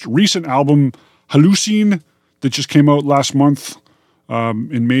most recent album, Hallucine, that just came out last month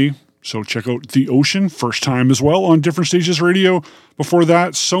in May. So check out The Ocean, first time as well on Different Stages Radio. Before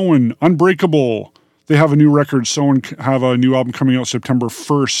that, Soen, Unbreakable. They have a new record. Soen have a new album coming out September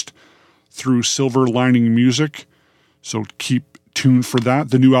 1st through Silver Lining Music. So keep tuned for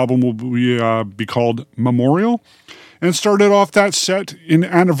that. The new album will be called Memorial. And started off that set in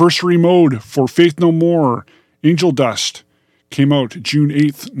anniversary mode for Faith No More, Angel Dust. Came out June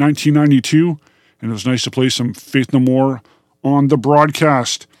 8th, 1992. And it was nice to play some Faith No More on the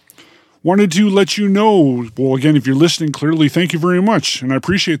broadcast. Wanted to let you know, well, again, if you're listening, clearly, thank you very much, and I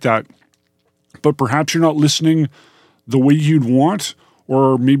appreciate that. But perhaps you're not listening the way you'd want,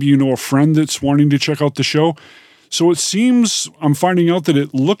 or maybe you know a friend that's wanting to check out the show. So it seems, I'm finding out that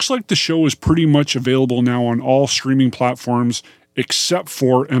it looks like the show is pretty much available now on all streaming platforms, except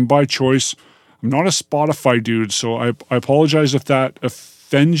for, and by choice, I'm not a Spotify dude, so I apologize if that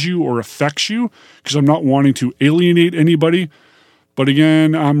offends you or affects you, because I'm not wanting to alienate anybody. But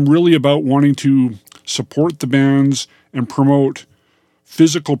again, I'm really about wanting to support the bands and promote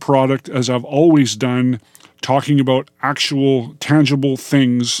physical product as I've always done, talking about actual tangible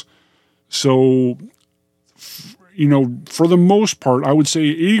things. So, you know, for the most part, I would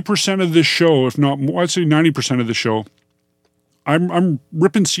say 80% of this show, if not more, I'd say 90% of the show, I'm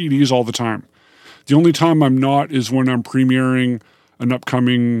ripping CDs all the time. The only time I'm not is when I'm premiering an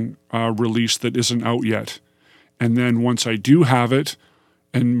upcoming release that isn't out yet. And then once I do have it,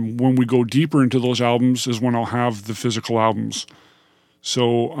 and when we go deeper into those albums is when I'll have the physical albums.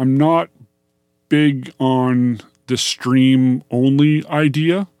 So I'm not big on the stream-only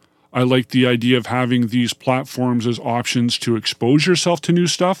idea. I like the idea of having these platforms as options to expose yourself to new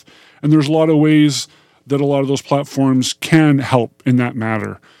stuff. And there's a lot of ways that a lot of those platforms can help in that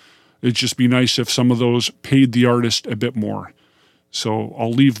matter. It'd just be nice if some of those paid the artist a bit more. So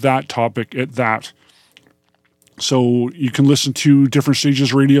I'll leave that topic at that. So you can listen to Different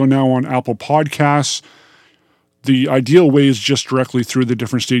Stages Radio now on Apple Podcasts. The ideal way is just directly through the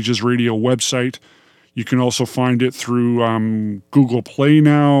Different Stages Radio website. You can also find it through Google Play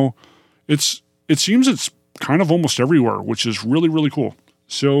now. It seems it's kind of almost everywhere, which is really, really cool.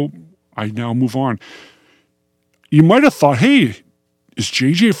 So I now move on. You might have thought, hey, is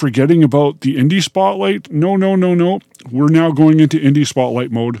JJ forgetting about the Indie Spotlight? No. We're now going into Indie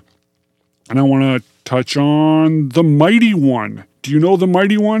Spotlight mode. And I want to touch on The Mighty One. Do you know The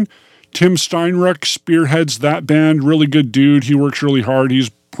Mighty One? Tim Steinreck spearheads that band. Really good dude. He works really hard. He's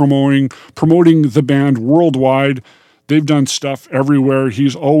promoting the band worldwide. They've done stuff everywhere.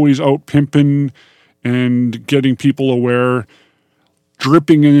 He's always out pimping and getting people aware.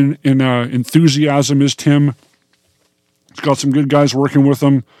 Dripping in enthusiasm is Tim. He's got some good guys working with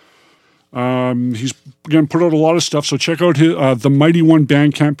him. He's, again, put out a lot of stuff. So check out his, the Mighty One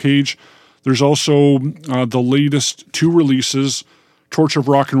Bandcamp page. There's also the latest 2 releases, Torch of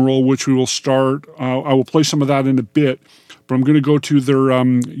Rock and Roll, which we will start. I will play some of that in a bit, but I'm going to go to their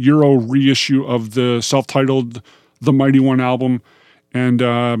Euro reissue of the self-titled The Mighty One album, and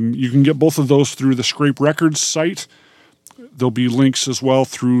you can get both of those through the Scrape Records site. There'll be links as well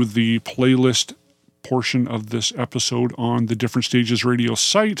through the playlist portion of this episode on the Different Stages Radio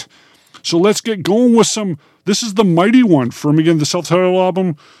site. So let's get going with some. This is The Mighty One from, again, the self-titled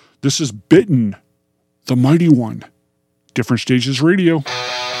album. This is Bitten, The Mighty One, Different Stages Radio.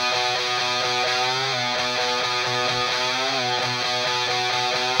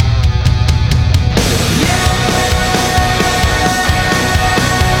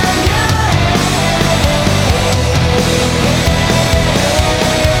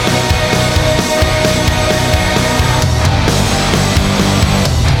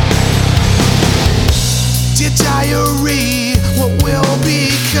 Diary, what will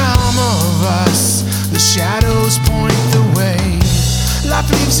become of us? The shadows point the way. Life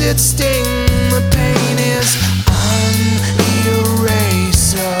leaves its sting, the pain is unerasable.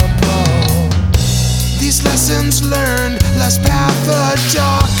 These lessons learned, last path a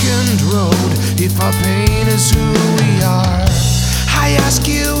darkened road. If our pain is who we are, I ask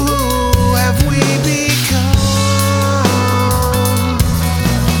you, who have we become?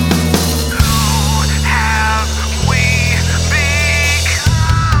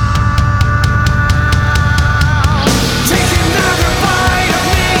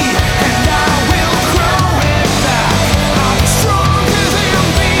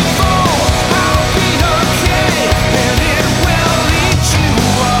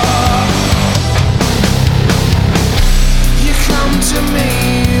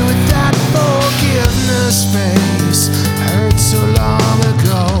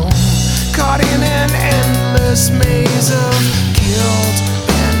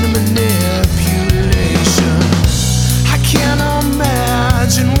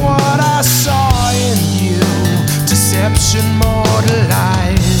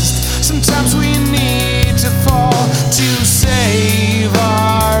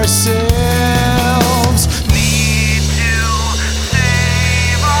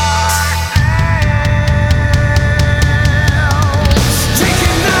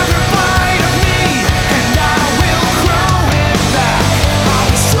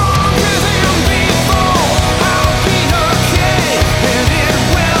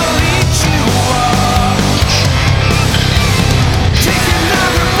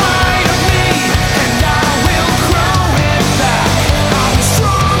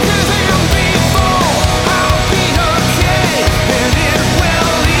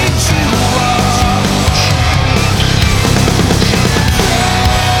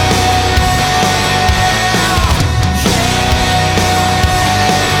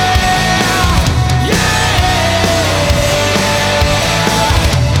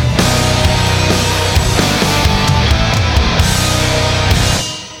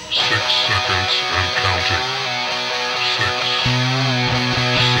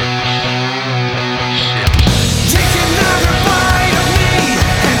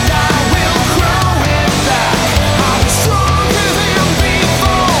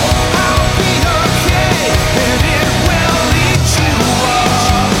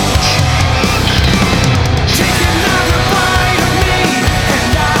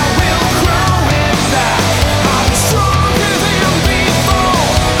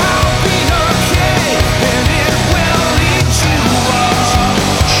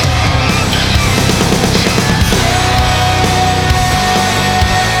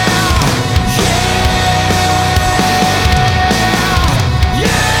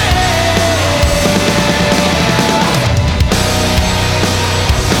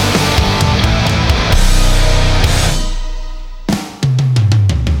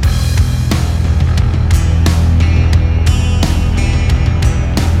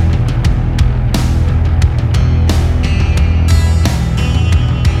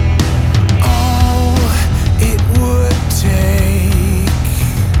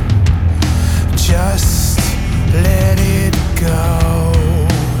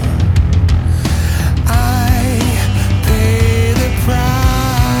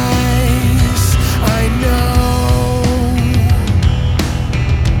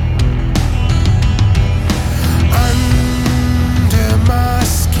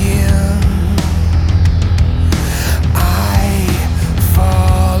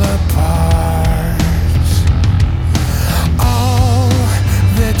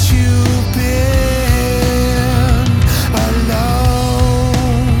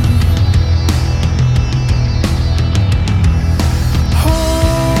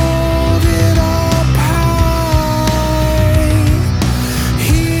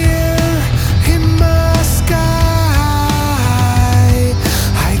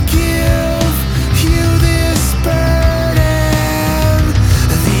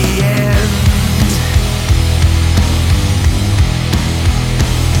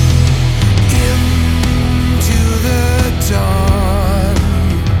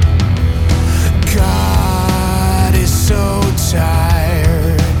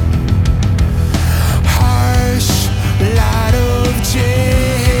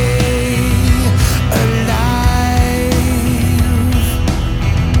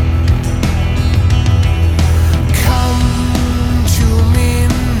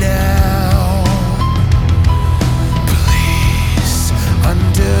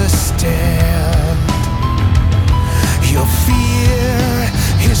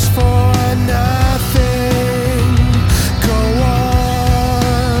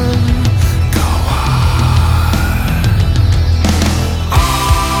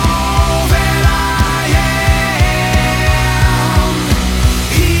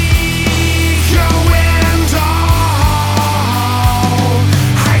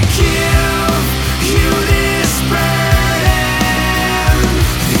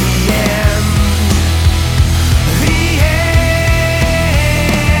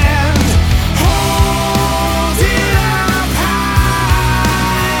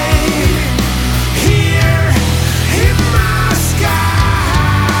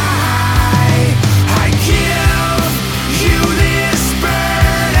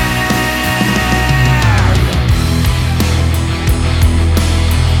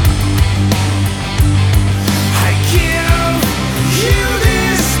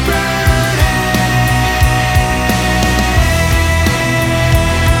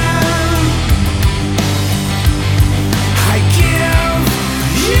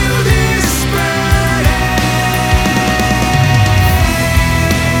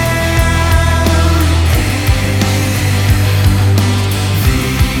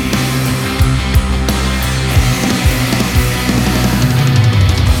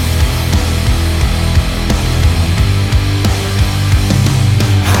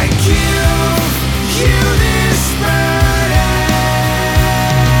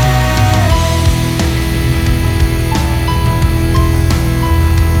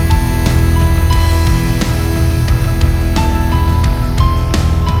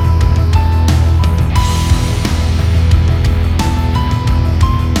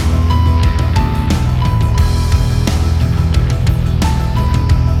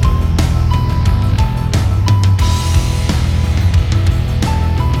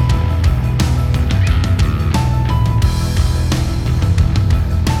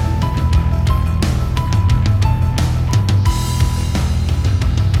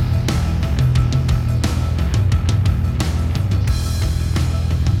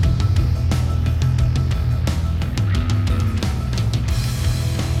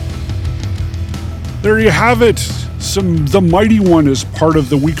 There you have it. The Mighty One is part of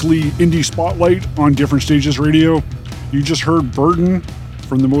the weekly Indie Spotlight on Different Stages Radio. You just heard Burden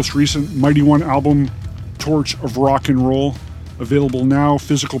from the most recent Mighty One album, Torch of Rock and Roll. Available now,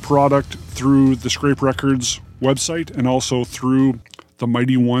 physical product through the Scrape Records website and also through the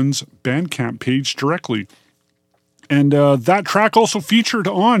Mighty One's Bandcamp page directly. And that track also featured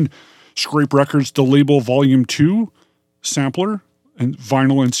on Scrape Records, the Label Volume 2 sampler, and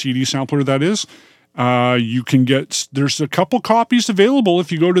vinyl and CD sampler, that is. You can get, there's a couple copies available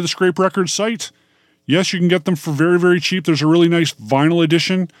if you go to the Scrape Records site. Yes, you can get them for very, very cheap. There's a really nice vinyl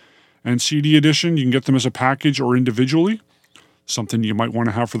edition and CD edition. You can get them as a package or individually. Something you might want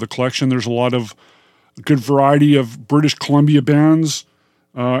to have for the collection. There's a lot of good variety of British Columbia bands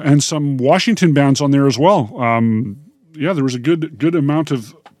and some Washington bands on there as well. Yeah, there was a good amount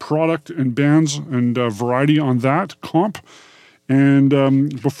of product and bands and variety on that comp. And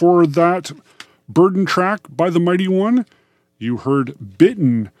before that Burden track by the Mighty One, you heard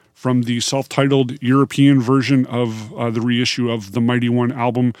Bitten from the self-titled European version of the reissue of the Mighty One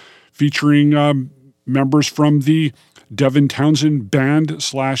album, featuring members from the Devin Townsend Band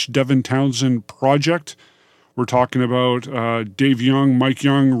 / Devin Townsend Project. We're talking about Dave Young, Mike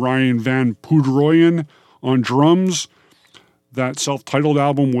Young, Ryan Van Poodroyen on drums. That self-titled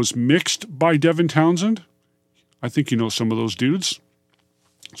album was mixed by Devin Townsend. I think you know some of those dudes.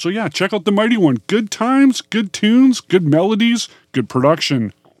 So yeah, check out the Mighty One. Good times, good tunes, good melodies, good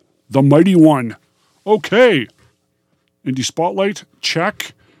production. The Mighty One. Okay. Indie Spotlight,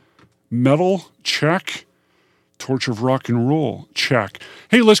 check. Metal, check. Torch of Rock and Roll, check.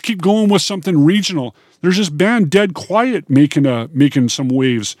 Hey, let's keep going with something regional. There's this band Dead Quiet making some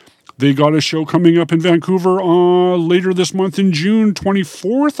waves. They got a show coming up in Vancouver later this month in June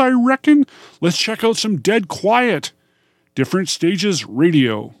 24th, I reckon. Let's check out some Dead Quiet. Different Stages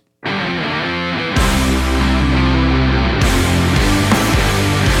Radio.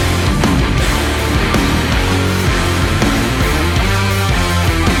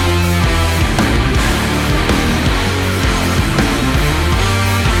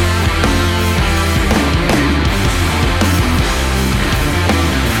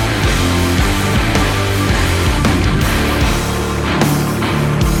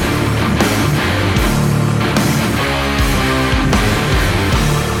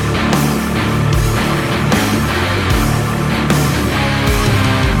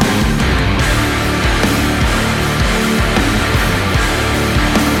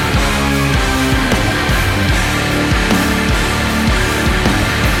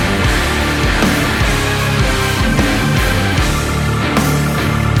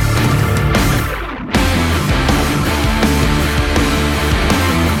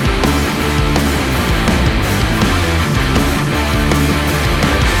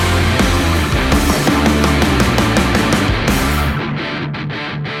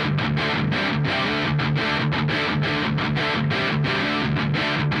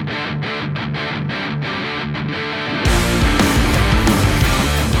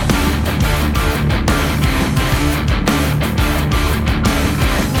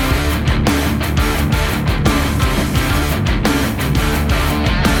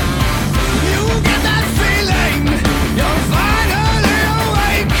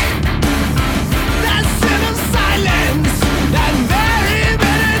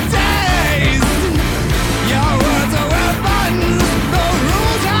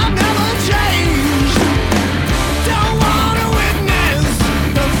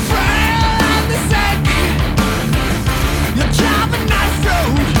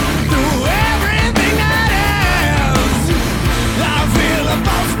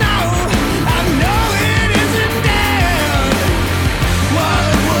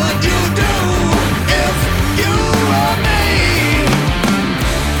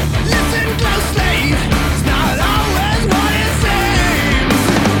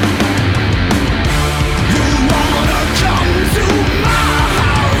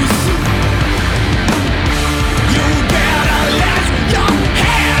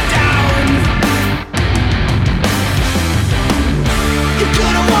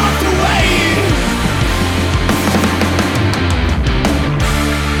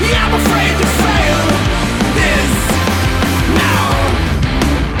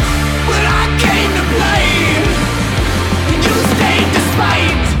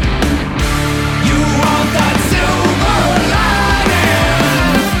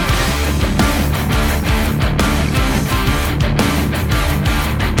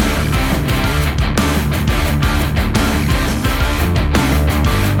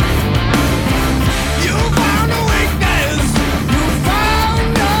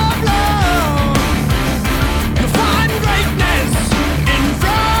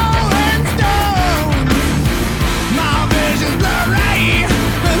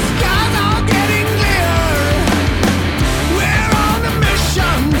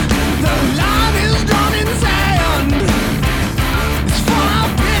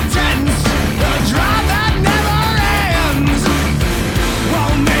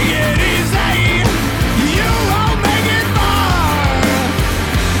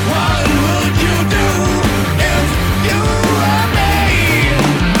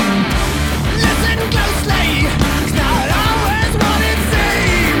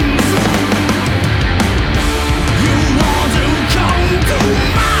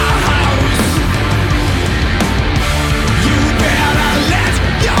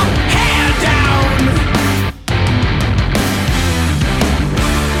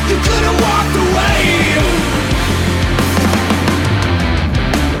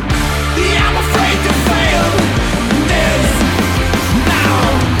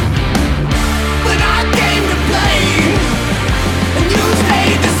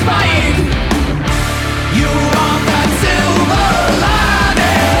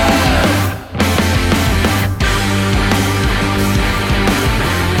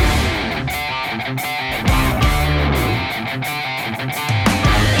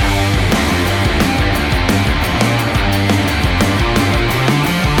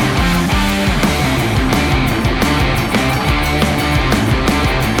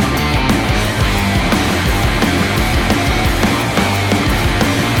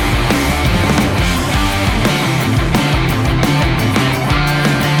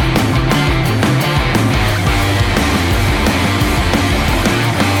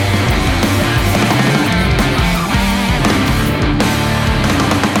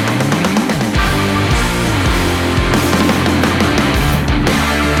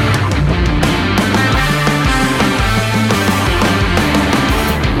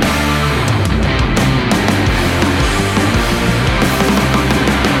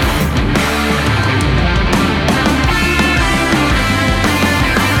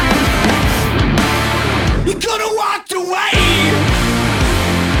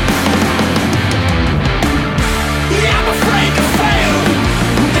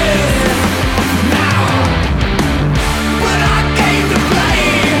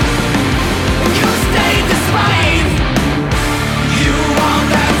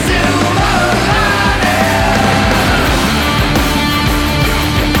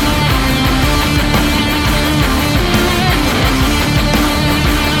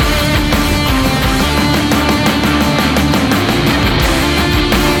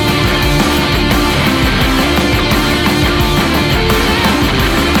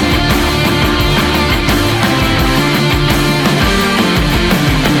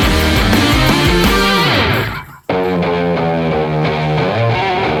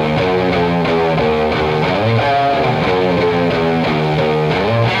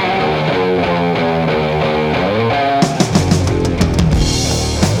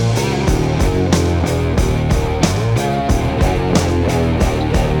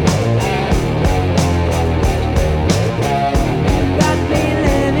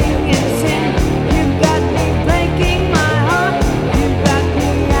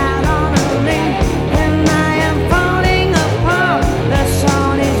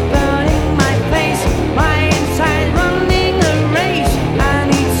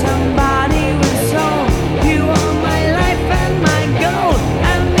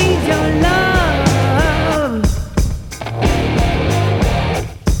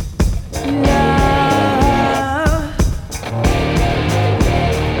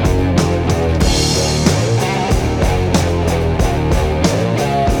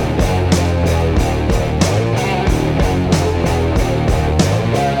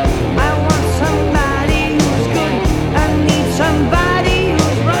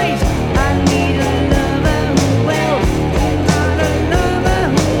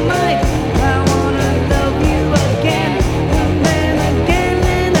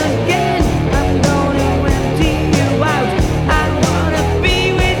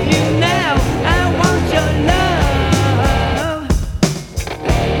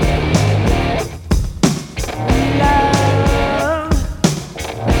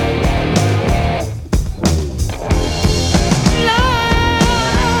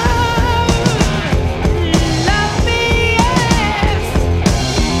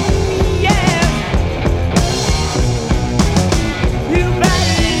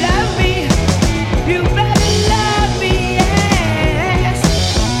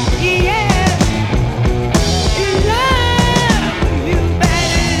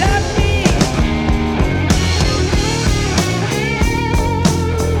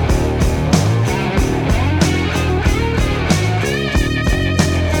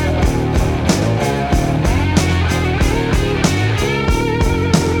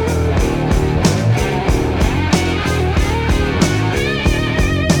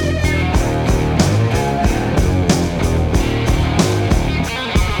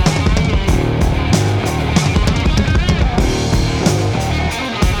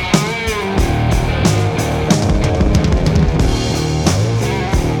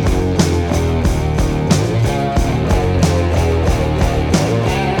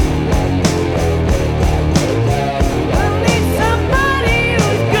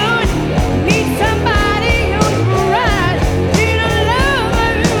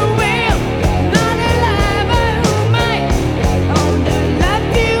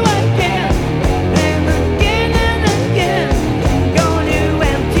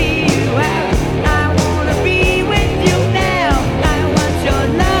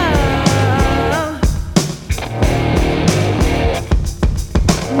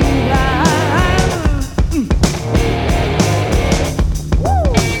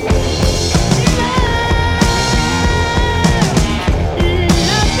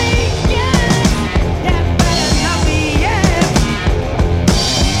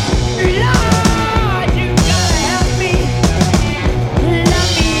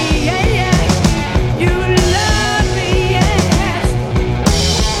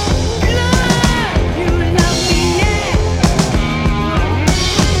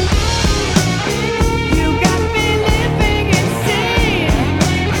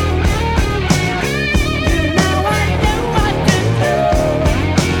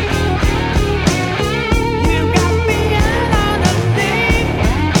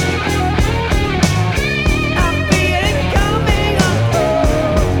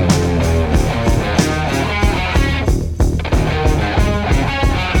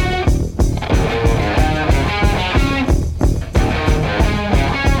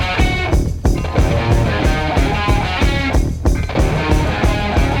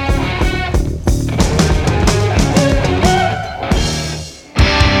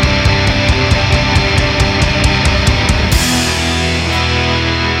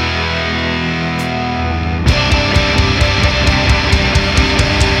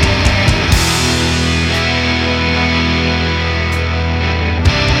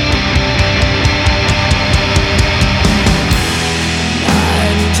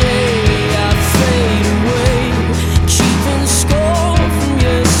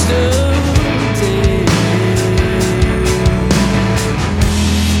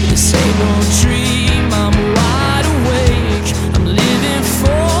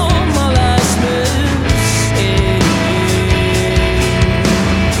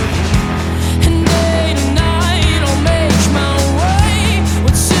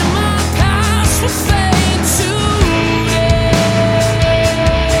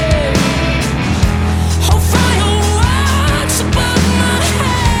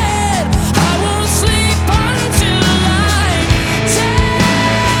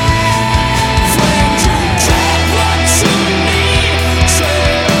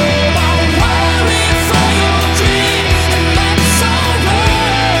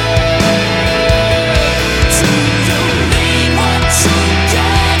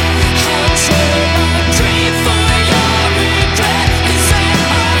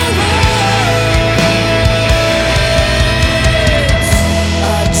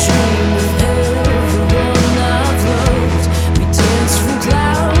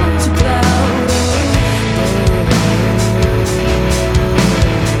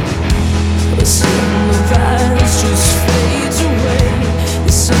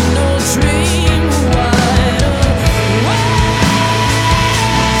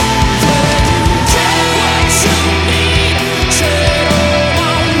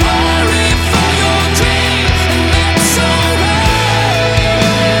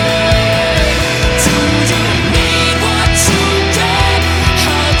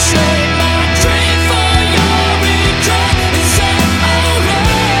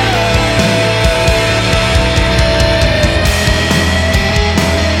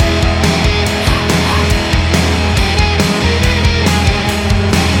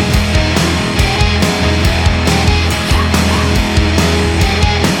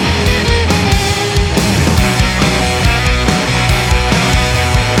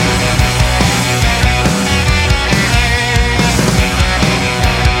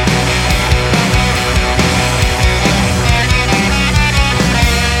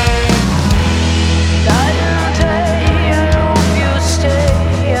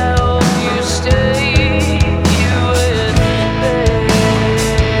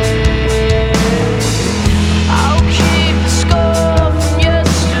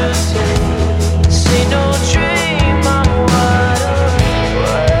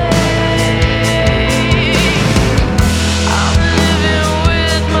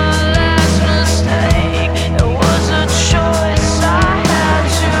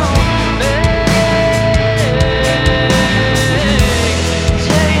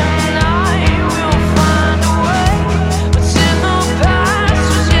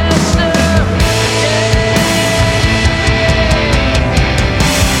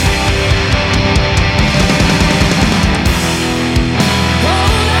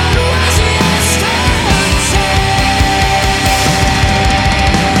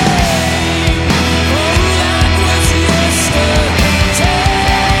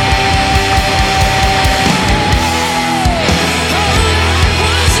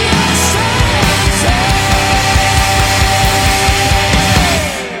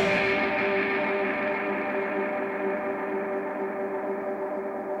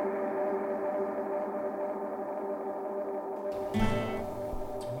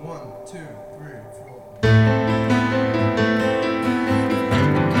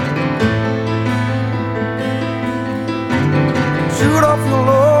 Shoot off your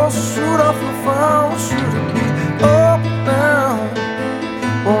loss, shoot off your foul, shoot it be up and down.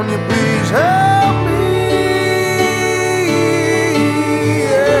 Won't you please help me?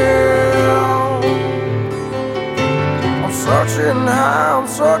 Yeah. I'm searching high, I'm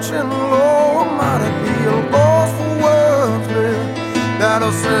searching low. Might it be a loss for words, man,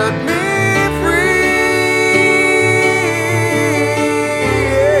 that'll set me free?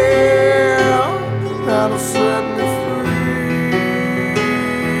 Yeah. That'll set me free.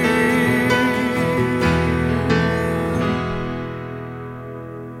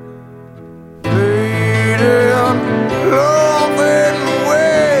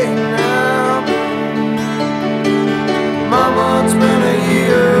 Mama, it's been a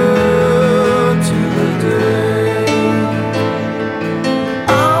year.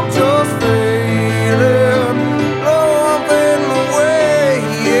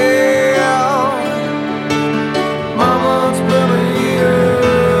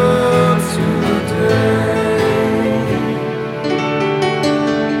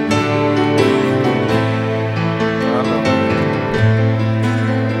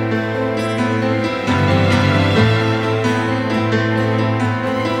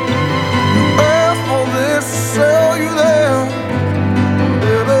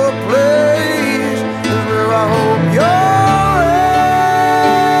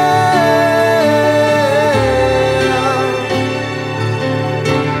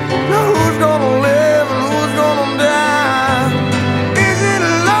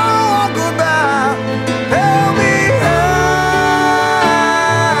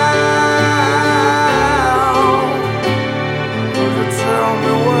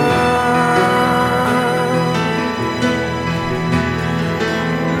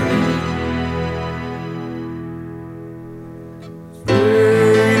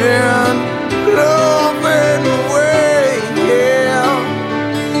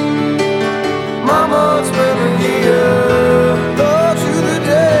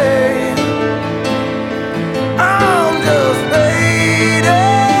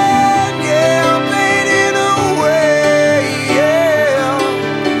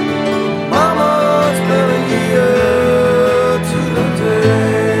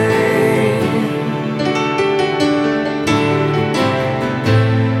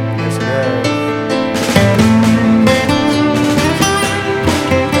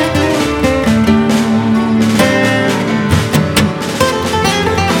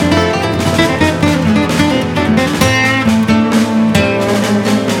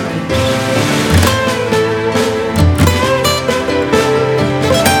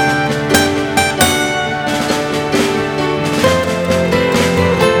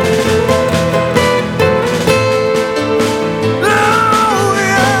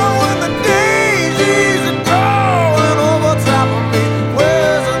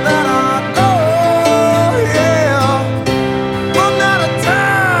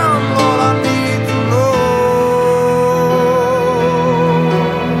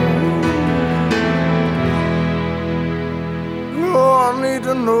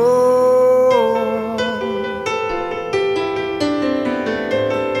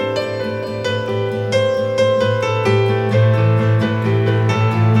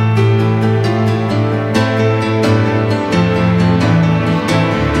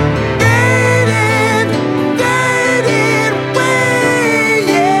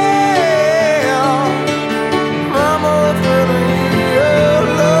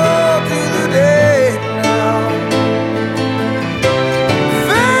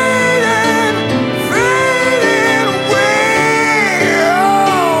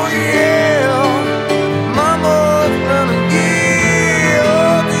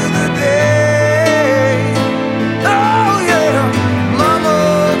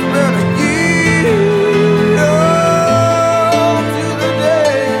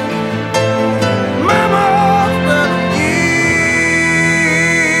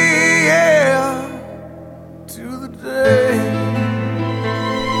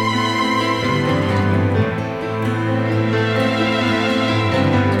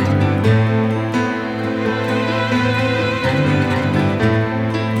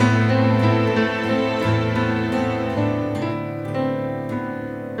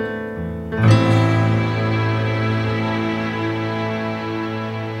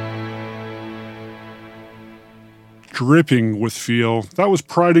 dripping with feel. That was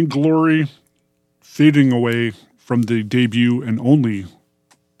Pride and Glory, Fading Away, from the debut and only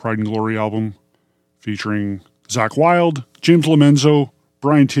Pride and Glory album, featuring Zakk Wylde, James Lomenzo,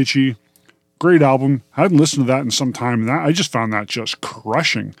 Brian Tichy. Great album. I hadn't listened to that in some time, and I just found that just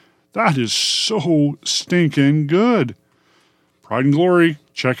crushing. That is so stinking good. Pride and Glory,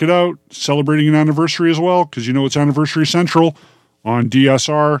 check it out. Celebrating an anniversary as well, because you know it's Anniversary Central on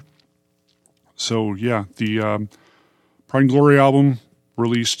DSR. So yeah, the Pride and Glory album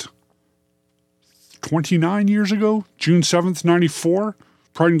released 29 years ago, June 7th, 94,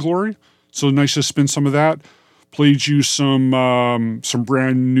 Pride and Glory. So nice to spin some of that. Played you some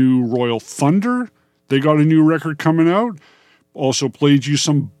brand new Royal Thunder. They got a new record coming out. Also played you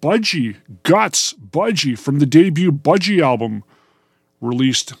some Budgie, Guts Budgie, from the debut Budgie album,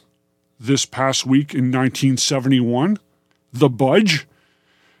 released this past week in 1971, The Budge.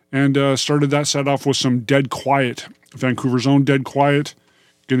 And started that set off with some Dead Quiet, Vancouver's own Dead Quiet.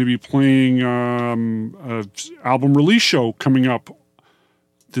 Going to be playing an album release show coming up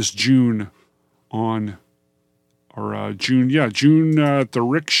this June June at the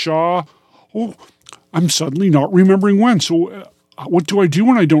Rickshaw. Oh, I'm suddenly not remembering when. So what do I do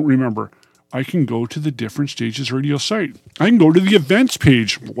when I don't remember? I can go to the Different Stages Radio site. I can go to the events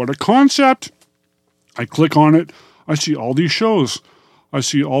page. What a concept. I click on it. I see all these shows. I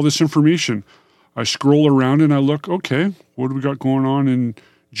see all this information. I scroll around and I look, okay, what do we got going on in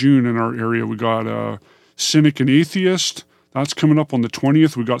June in our area? We got Cynic and Atheist. That's coming up on the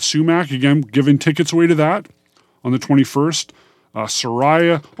 20th. We got Sumac, again, giving tickets away to that on the 21st.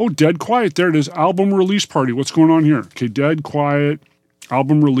 Soraya. Oh, Dead Quiet. There it is. Album release party. What's going on here? Okay, Dead Quiet.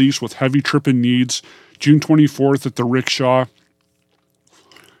 Album release with Heavy Trippin' Needs. June 24th at the Rickshaw.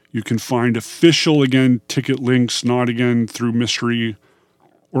 You can find official, again, ticket links, not again through mystery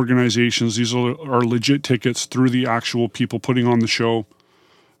organizations. These are legit tickets through the actual people putting on the show.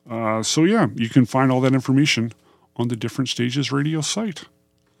 So yeah, you can find all that information on the Different Stages Radio site.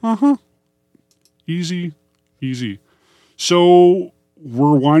 Easy. So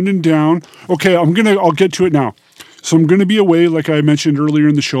we're winding down. Okay, I'll get to it now. So I'm going to be away, like I mentioned earlier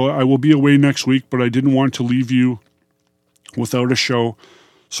in the show. I will be away next week, but I didn't want to leave you without a show.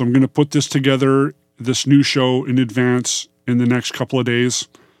 So I'm going to put this together, this new show, in advance in the next couple of days,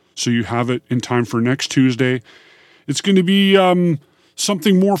 so you have it in time for next Tuesday. It's going to be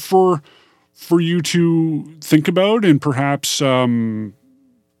something more for you to think about, and perhaps there's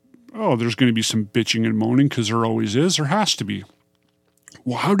going to be some bitching and moaning, because there always is. There has to be.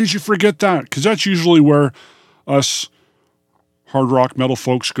 Well, how did you forget that? Because that's usually where us hard rock metal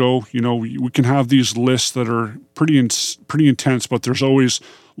folks go. You know, we can have these lists that are pretty intense, but there's always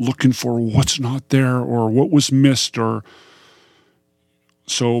looking for what's not there or what was missed.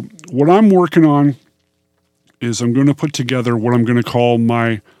 So what I'm working on is I'm going to put together what I'm going to call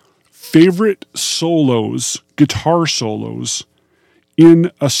my favorite solos, guitar solos,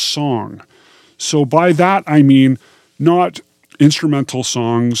 in a song. So by that, I mean not instrumental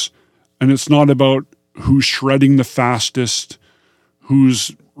songs, and it's not about who's shredding the fastest,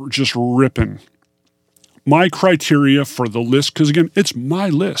 who's just ripping. My criteria for the list, because again, it's my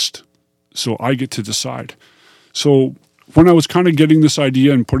list, so I get to decide. So when I was kind of getting this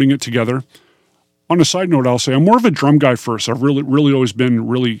idea and putting it together, on a side note, I'll say I'm more of a drum guy first. I've really always been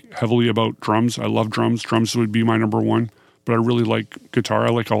really heavily about drums. I love drums. Drums would be my number one, but I really like guitar. I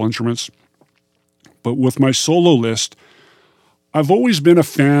like all instruments. But with my solo list, I've always been a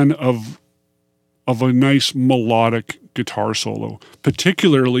fan of a nice melodic guitar solo,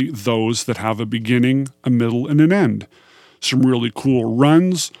 particularly those that have a beginning, a middle, and an end. Some really cool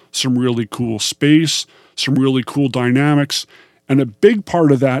runs, some really cool space, some really cool dynamics. And a big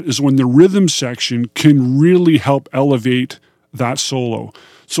part of that is when the rhythm section can really help elevate that solo.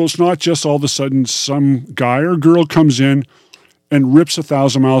 So it's not just all of a sudden some guy or girl comes in and rips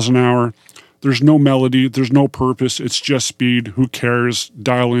 1,000 miles an hour. There's no melody, there's no purpose, it's just speed. Who cares?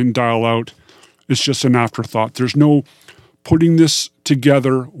 Dial in, dial out. It's just an afterthought. There's no putting this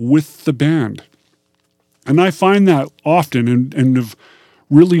together with the band. And I find that often and have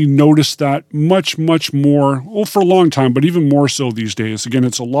really noticed that much, much more, for a long time, but even more so these days. Again,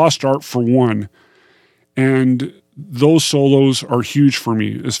 it's a lost art for one. And those solos are huge for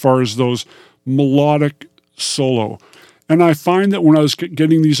me as far as those melodic solo. And I find that when I was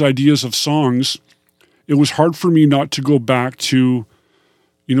getting these ideas of songs, it was hard for me not to go back to,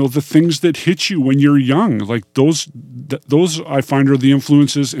 the things that hit you when you're young. Like those I find are the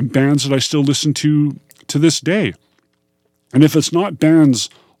influences in bands that I still listen to this day. And if it's not bands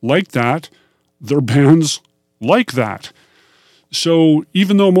like that, they're bands like that. So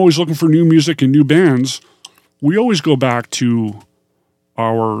even though I'm always looking for new music and new bands, we always go back to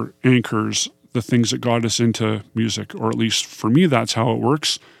our anchors, the things that got us into music, or at least for me, that's how it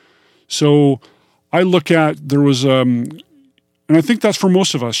works. So I look at, there was, and I think that's for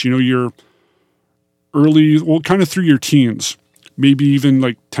most of us, your early, well, kind of through your teens, maybe even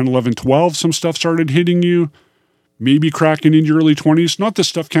like 10, 11, 12, some stuff started hitting you, maybe cracking into your early 20s, not this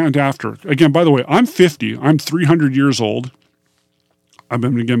stuff canned after. Again, by the way, I'm 50, I'm 300 years old. I've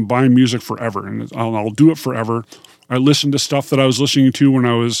been, again, buying music forever, and I'll do it forever. I listened to stuff that I was listening to when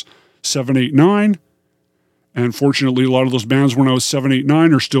I was 7, 8, 9, and fortunately, a lot of those bands when I was 7, 8,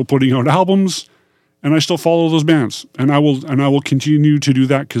 9 are still putting out albums, and I still follow those bands, and I will continue to do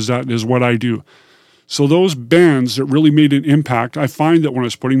that because that is what I do. So those bands that really made an impact, I find that when I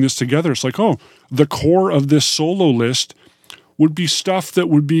was putting this together, it's like, oh, the core of this solo list would be stuff that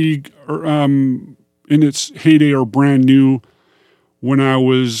would be in its heyday or brand new when I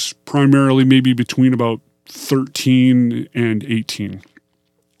was primarily maybe between about 13 and 18.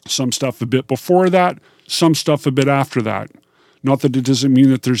 Some stuff a bit before that, some stuff a bit after that. Not that it doesn't mean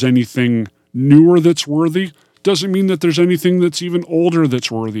that there's anything newer that's worthy. Doesn't mean that there's anything that's even older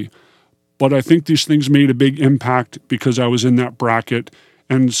that's worthy. But I think these things made a big impact because I was in that bracket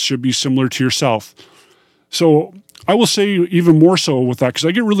and should be similar to yourself. So I will say even more so with that, because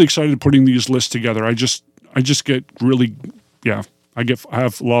I get really excited putting these lists together. I just get really, I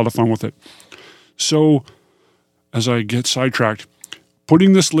have a lot of fun with it. So as I get sidetracked,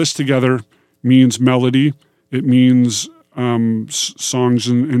 putting this list together means melody. It means songs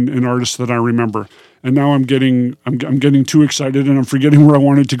and artists that I remember. And now I'm getting too excited and I'm forgetting where I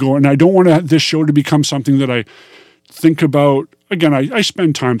wanted to go. And I don't want this show to become something that I think about. Again, I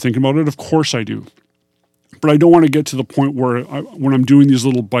spend time thinking about it. Of course I do. But I don't want to get to the point where when I'm doing these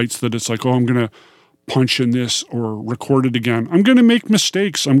little bites that it's like, oh, I'm going to punch in this or record it again. I'm going to make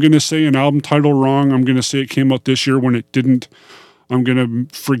mistakes. I'm going to say an album title wrong. I'm going to say it came out this year when it didn't. I'm going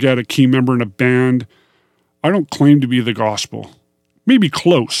to forget a key member in a band. I don't claim to be the gospel. Maybe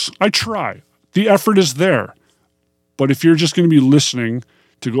close. I try. The effort is there. But if you're just going to be listening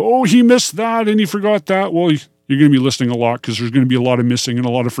to go, oh, he missed that and he forgot that, well, you're going to be listening a lot because there's going to be a lot of missing and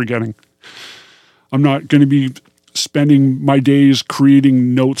a lot of forgetting. I'm not going to be spending my days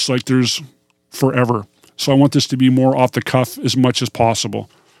creating notes like there's forever. So I want this to be more off the cuff as much as possible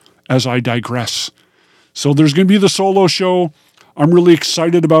as I digress. So there's going to be the solo show. I'm really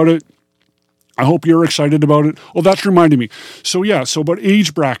excited about it. I hope you're excited about it. Oh, that's reminding me. So about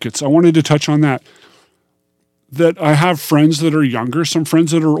age brackets, I wanted to touch on that. That I have friends that are younger, some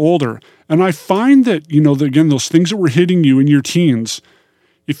friends that are older. And I find that, again, those things that were hitting you in your teens,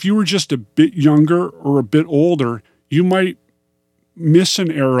 if you were just a bit younger or a bit older, you might miss an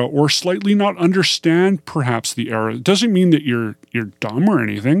era or slightly not understand perhaps the era. It doesn't mean that you're dumb or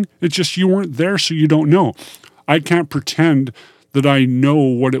anything. It's just you weren't there, so you don't know. I can't pretend that I know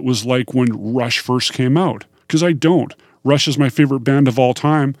what it was like when Rush first came out, because I don't. Rush is my favorite band of all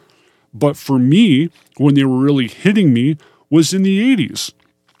time. But for me, when they were really hitting me was in the 80s.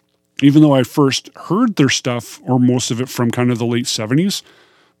 Even though I first heard their stuff, or most of it from kind of the late 70s.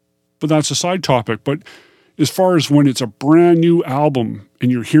 But that's a side topic. But as far as when it's a brand new album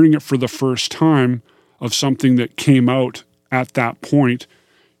and you're hearing it for the first time of something that came out at that point,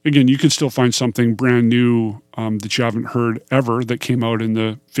 again, you could still find something brand new that you haven't heard ever that came out in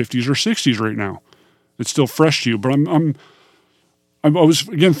the 50s or 60s right now. It's still fresh to you. But I was,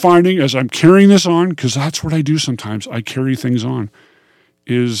 again, finding as I'm carrying this on, because that's what I do sometimes, I carry things on,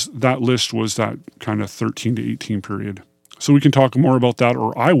 is that list was that kind of 13 to 18 period. So we can talk more about that,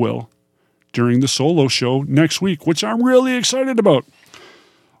 or I will, during the solo show next week, which I'm really excited about.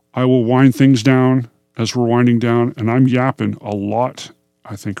 I will wind things down as we're winding down, and I'm yapping a lot,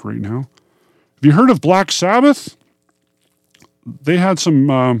 I think, right now. Have you heard of Black Sabbath? They had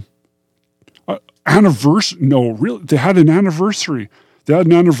some anniversary. No, really, they had an anniversary. They had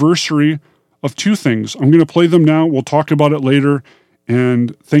an anniversary of two things. I'm going to play them now. We'll talk about it later.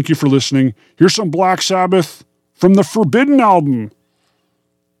 And thank you for listening. Here's some Black Sabbath from the Forbidden album,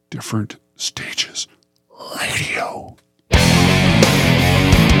 Different Stages Radio.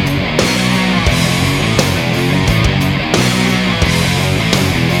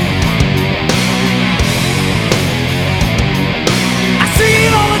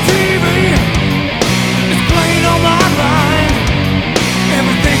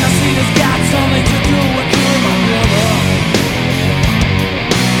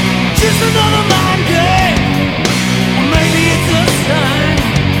 Another mind game, or maybe it's a sign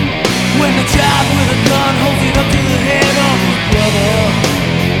when the child with a gun holds it up to the head.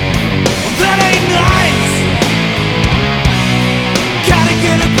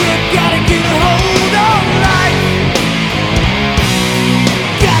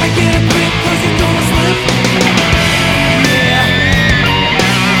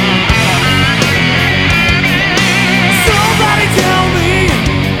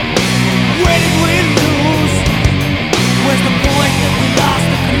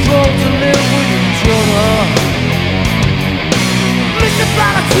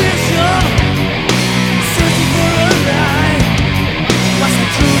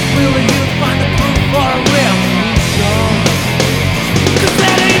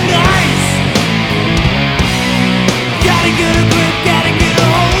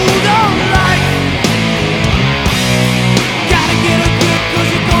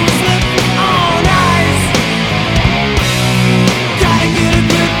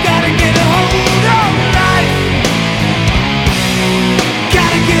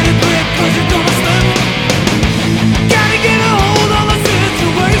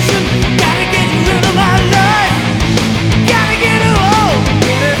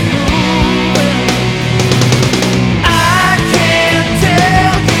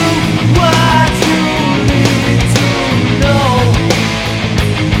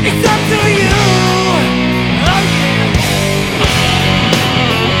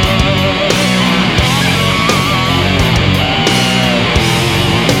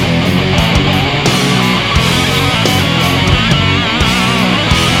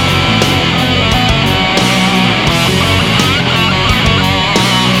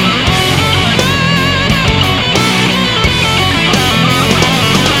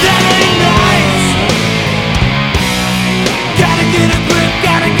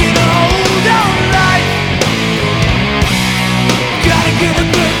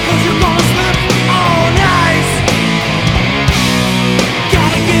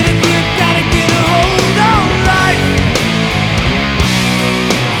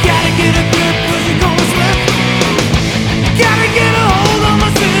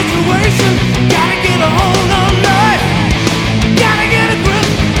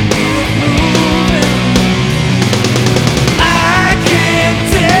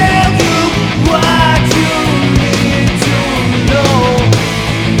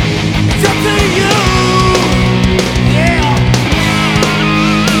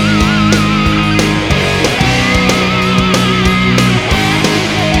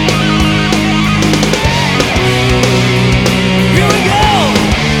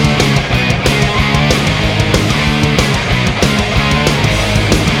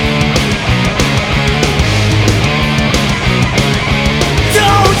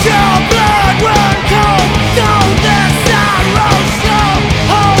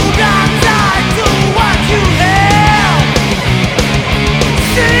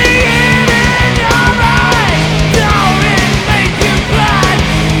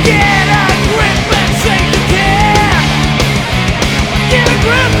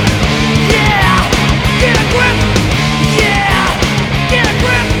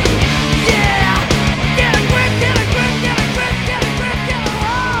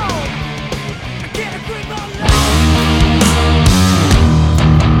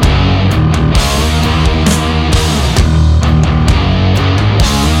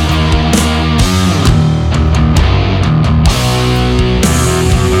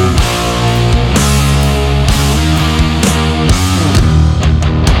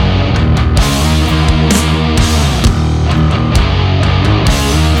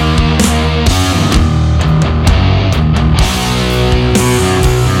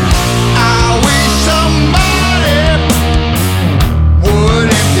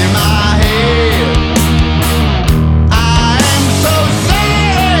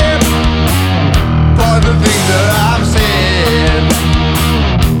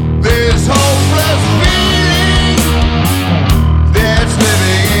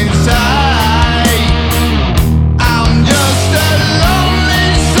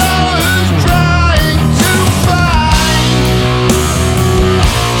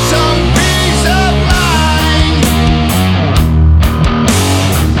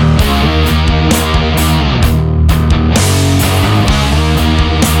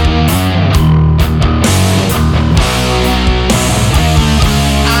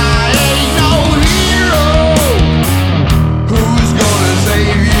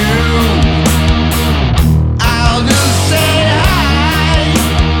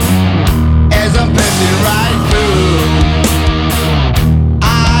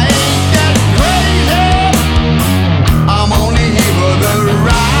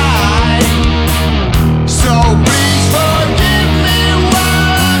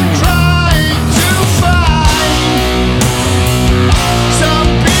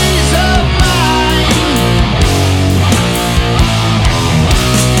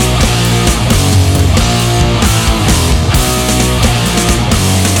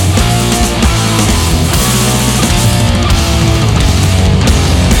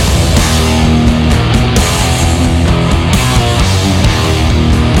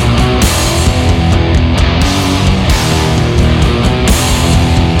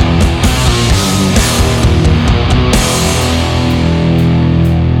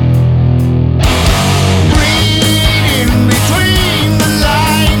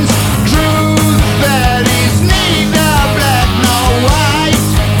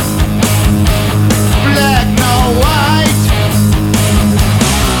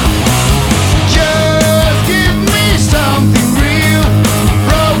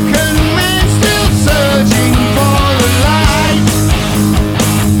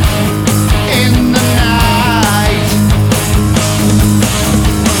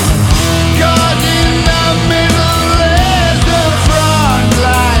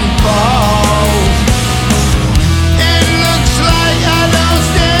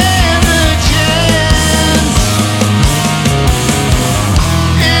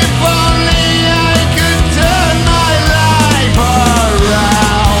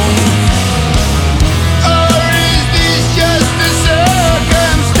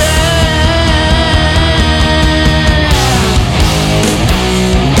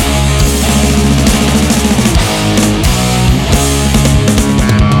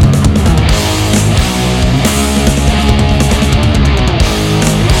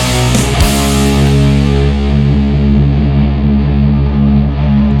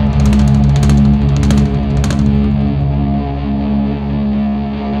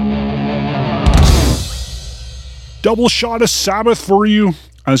 Double shot of Sabbath for you,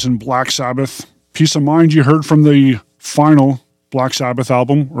 as in Black Sabbath. Peace of Mind you heard from the final Black Sabbath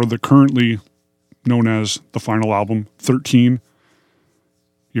album, or the currently known as the final album, 13.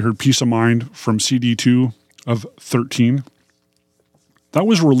 You heard Peace of Mind from CD2 of 13. That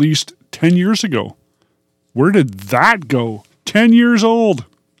was released 10 years ago. Where did that go? 10 years old.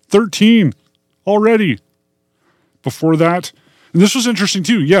 13 already. Before that, and this was interesting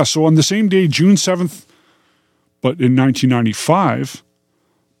too. Yeah, so on the same day, June 7th, but in 1995,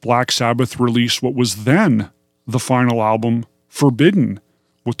 Black Sabbath released what was then the final album, Forbidden,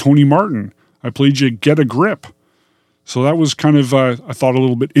 with Tony Martin. I played you Get a Grip. So that was kind of, I thought, a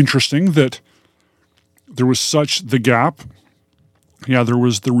little bit interesting that there was such the gap. Yeah, there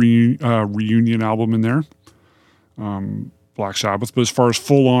was the reunion album in there, Black Sabbath. But as far as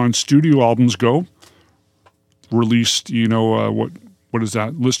full-on studio albums go, released, what is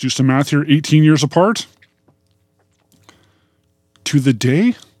that? Let's do some math here. 18 years apart. To the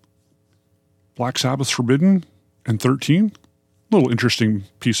day, Black Sabbath's Forbidden and 13. Little interesting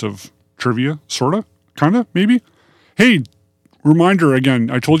piece of trivia, sort of, kind of, maybe. Hey, reminder again,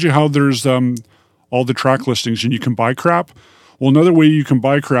 I told you how there's all the track listings and you can buy crap. Well, another way you can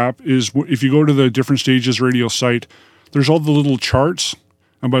buy crap is if you go to the Different Stages Radio site, there's all the little charts.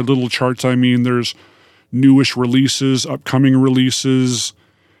 And by little charts, I mean there's newish releases, upcoming releases,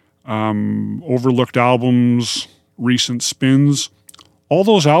 overlooked albums, recent spins. All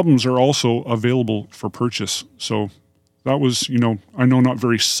those albums are also available for purchase. So that was, I know not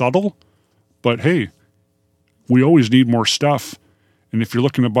very subtle, but hey, we always need more stuff. And if you're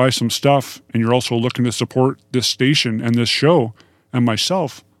looking to buy some stuff and you're also looking to support this station and this show and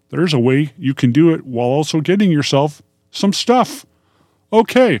myself, there's a way you can do it while also getting yourself some stuff.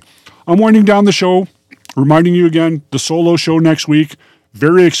 Okay, I'm winding down the show, reminding you again, the solo show next week.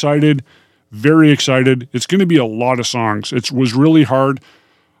 Very excited, very excited. It's going to be a lot of songs. It was really hard.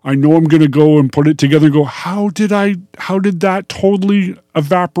 I know I'm going to go and put it together and go, how did that totally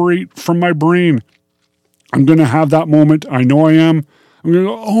evaporate from my brain? I'm going to have that moment. I know I am. I'm going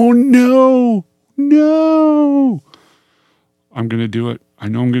to go, oh no. I'm going to do it. I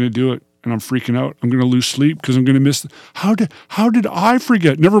know I'm going to do it. And I'm freaking out. I'm going to lose sleep because I'm going to miss. How did I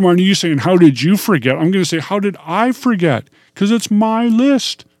forget? Never mind you saying, how did you forget? I'm going to say, how did I forget? Because it's my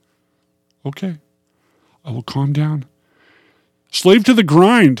list. Okay. I will calm down. Slave to the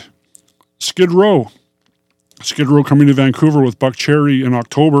Grind. Skid Row. Skid Row coming to Vancouver with Buck Cherry in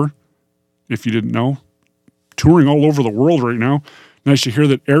October, if you didn't know. Touring all over the world right now. Nice to hear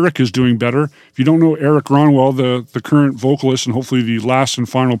that Eric is doing better. If you don't know Eric Gronwell, the current vocalist and hopefully the last and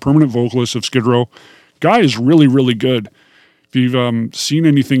final permanent vocalist of Skid Row, guy is really, really good. If you've seen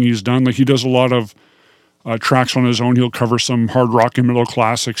anything he's done, like he does a lot of tracks on his own. He'll cover some hard rock and metal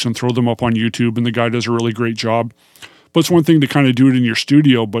classics and throw them up on YouTube, and the guy does a really great job. But it's one thing to kind of do it in your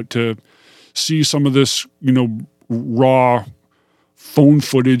studio, but to see some of this, raw phone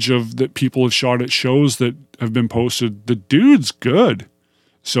footage that people have shot at shows that have been posted, the dude's good.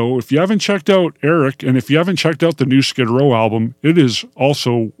 So if you haven't checked out Eric, and if you haven't checked out the new Skid Row album, it is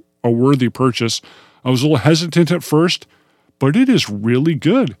also a worthy purchase. I was a little hesitant at first, but it is really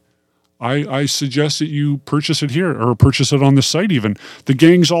good. I suggest that you purchase it here, or purchase it on the site even. The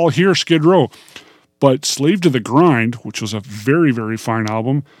gang's all here, Skid Row. But Slave to the Grind, which was a very, very fine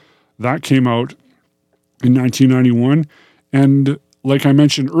album, that came out in 1991. And like I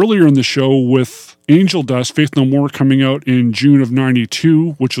mentioned earlier in the show with Angel Dust, Faith No More coming out in June of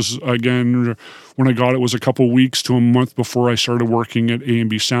 92, which was, again, when I got it was a couple weeks to a month before I started working at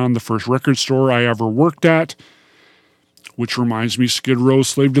A&B Sound, the first record store I ever worked at, which reminds me, Skid Row,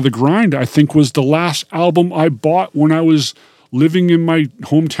 Slave to the Grind, I think was the last album I bought when I was living in my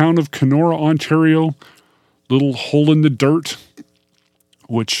hometown of Kenora, Ontario, little hole in the dirt,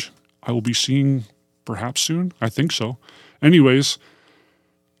 which I will be seeing perhaps soon. I think so. Anyways,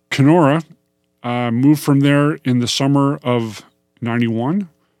 Kenora, moved from there in the summer of 91,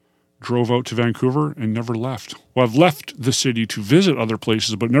 drove out to Vancouver and never left. Well, I've left the city to visit other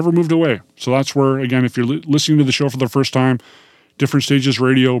places, but never moved away. So that's where, again, if you're listening to the show for the first time, Different Stages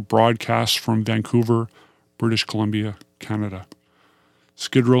Radio broadcasts from Vancouver, British Columbia, Canada.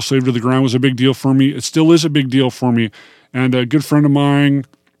 Skid Row, Slave to the Grind was a big deal for me. It still is a big deal for me. And a good friend of mine,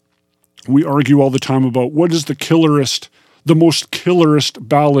 we argue all the time about what is the most killerest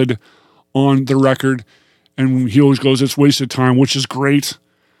ballad on the record. And he always goes, it's Wasted Time, which is great.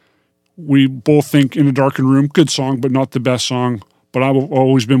 We both think In a Darkened Room, good song, but not the best song. But I've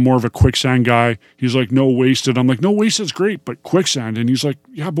always been more of a Quicksand guy. He's like, no, Wasted. I'm like, no, Wasted's great, but Quicksand. And he's like,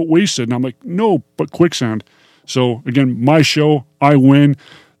 yeah, but Wasted. And I'm like, no, but Quicksand. So again, my show, I win.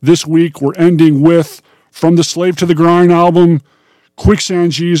 This week, we're ending with, from the Slave to the Grind album,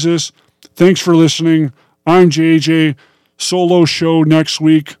 Quicksand Jesus. Thanks for listening. I'm JJ. Solo show next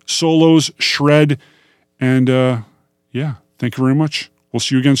week. Solos shred. And yeah, thank you very much. We'll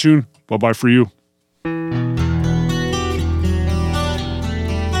see you again soon. Bye-bye for you.